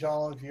manage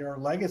all of your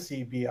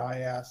legacy BI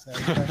assets.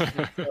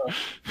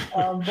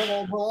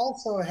 But we'll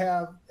also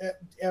have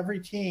every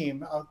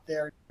team out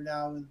there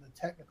now in the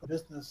technical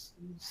business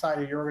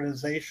side of your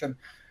organization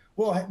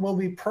will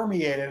be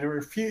permeated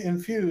or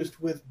infused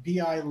with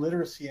BI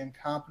literacy and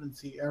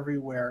competency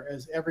everywhere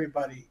as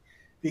everybody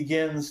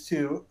begins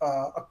to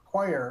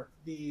acquire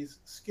these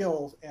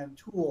skills and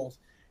tools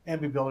and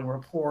be building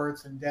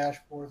reports and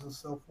dashboards and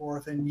so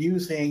forth, and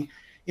using,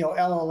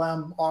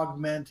 LLM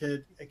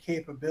augmented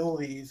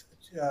capabilities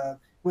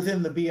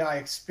within the BI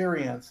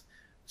experience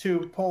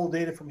to pull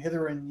data from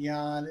hither and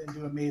yon and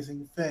do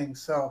amazing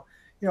things. So,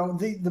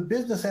 the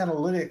business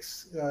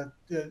analytics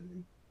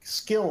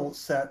skill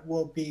set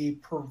will be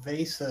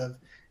pervasive,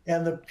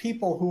 and the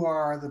people who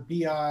are the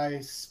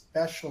BI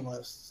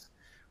specialists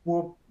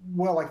will,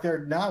 like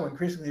they're now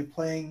increasingly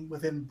playing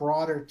within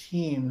broader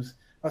teams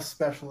of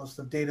specialists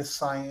of data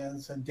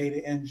science and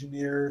data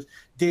engineers,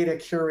 data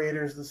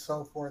curators, and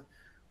so forth,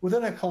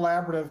 within a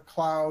collaborative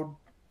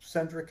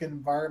cloud-centric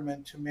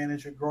environment to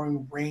manage a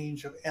growing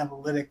range of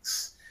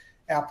analytics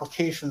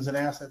applications and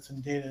assets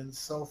and data and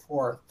so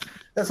forth.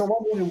 That's a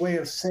long-winded way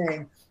of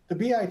saying the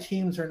BI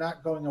teams are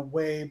not going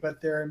away,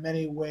 but they're in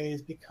many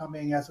ways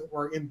becoming, as it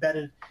were,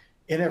 embedded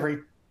in every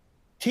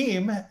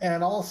team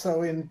and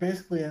also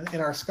basically in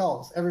our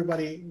skulls.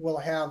 Everybody will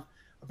have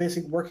a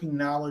basic working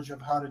knowledge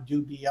of how to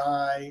do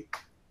BI,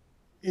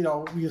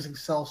 using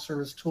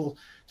self-service tools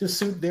to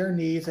suit their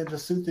needs and to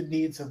suit the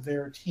needs of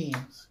their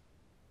teams.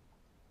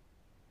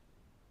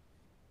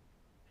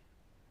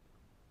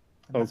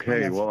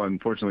 Okay, well,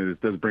 unfortunately, this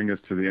does bring us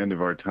to the end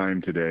of our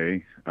time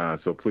today.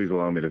 So please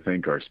allow me to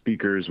thank our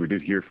speakers. We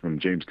did hear from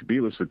James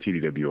Kabilas with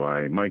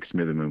TDWI, Mike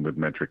Smitherman with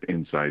Metric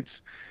Insights,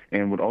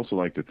 and would also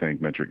like to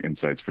thank Metric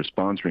Insights for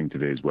sponsoring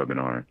today's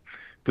webinar.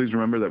 Please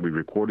remember that we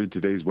recorded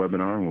today's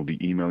webinar and we'll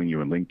be emailing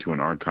you a link to an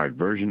archived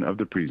version of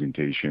the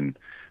presentation,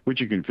 which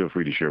you can feel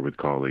free to share with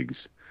colleagues.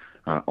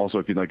 Also,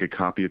 if you'd like a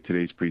copy of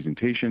today's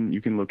presentation,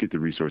 you can look at the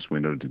resource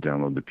window to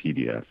download the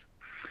PDF.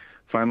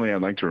 Finally,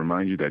 I'd like to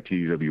remind you that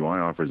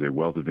TDWI offers a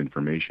wealth of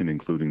information,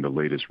 including the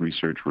latest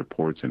research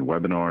reports and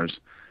webinars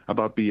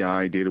about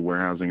BI, data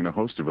warehousing, and a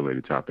host of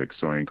related topics.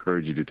 So I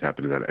encourage you to tap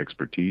into that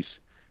expertise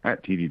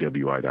at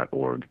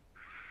tdwi.org.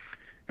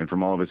 And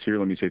from all of us here,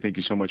 let me say thank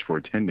you so much for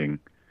attending.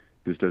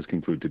 This does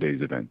conclude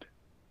today's event.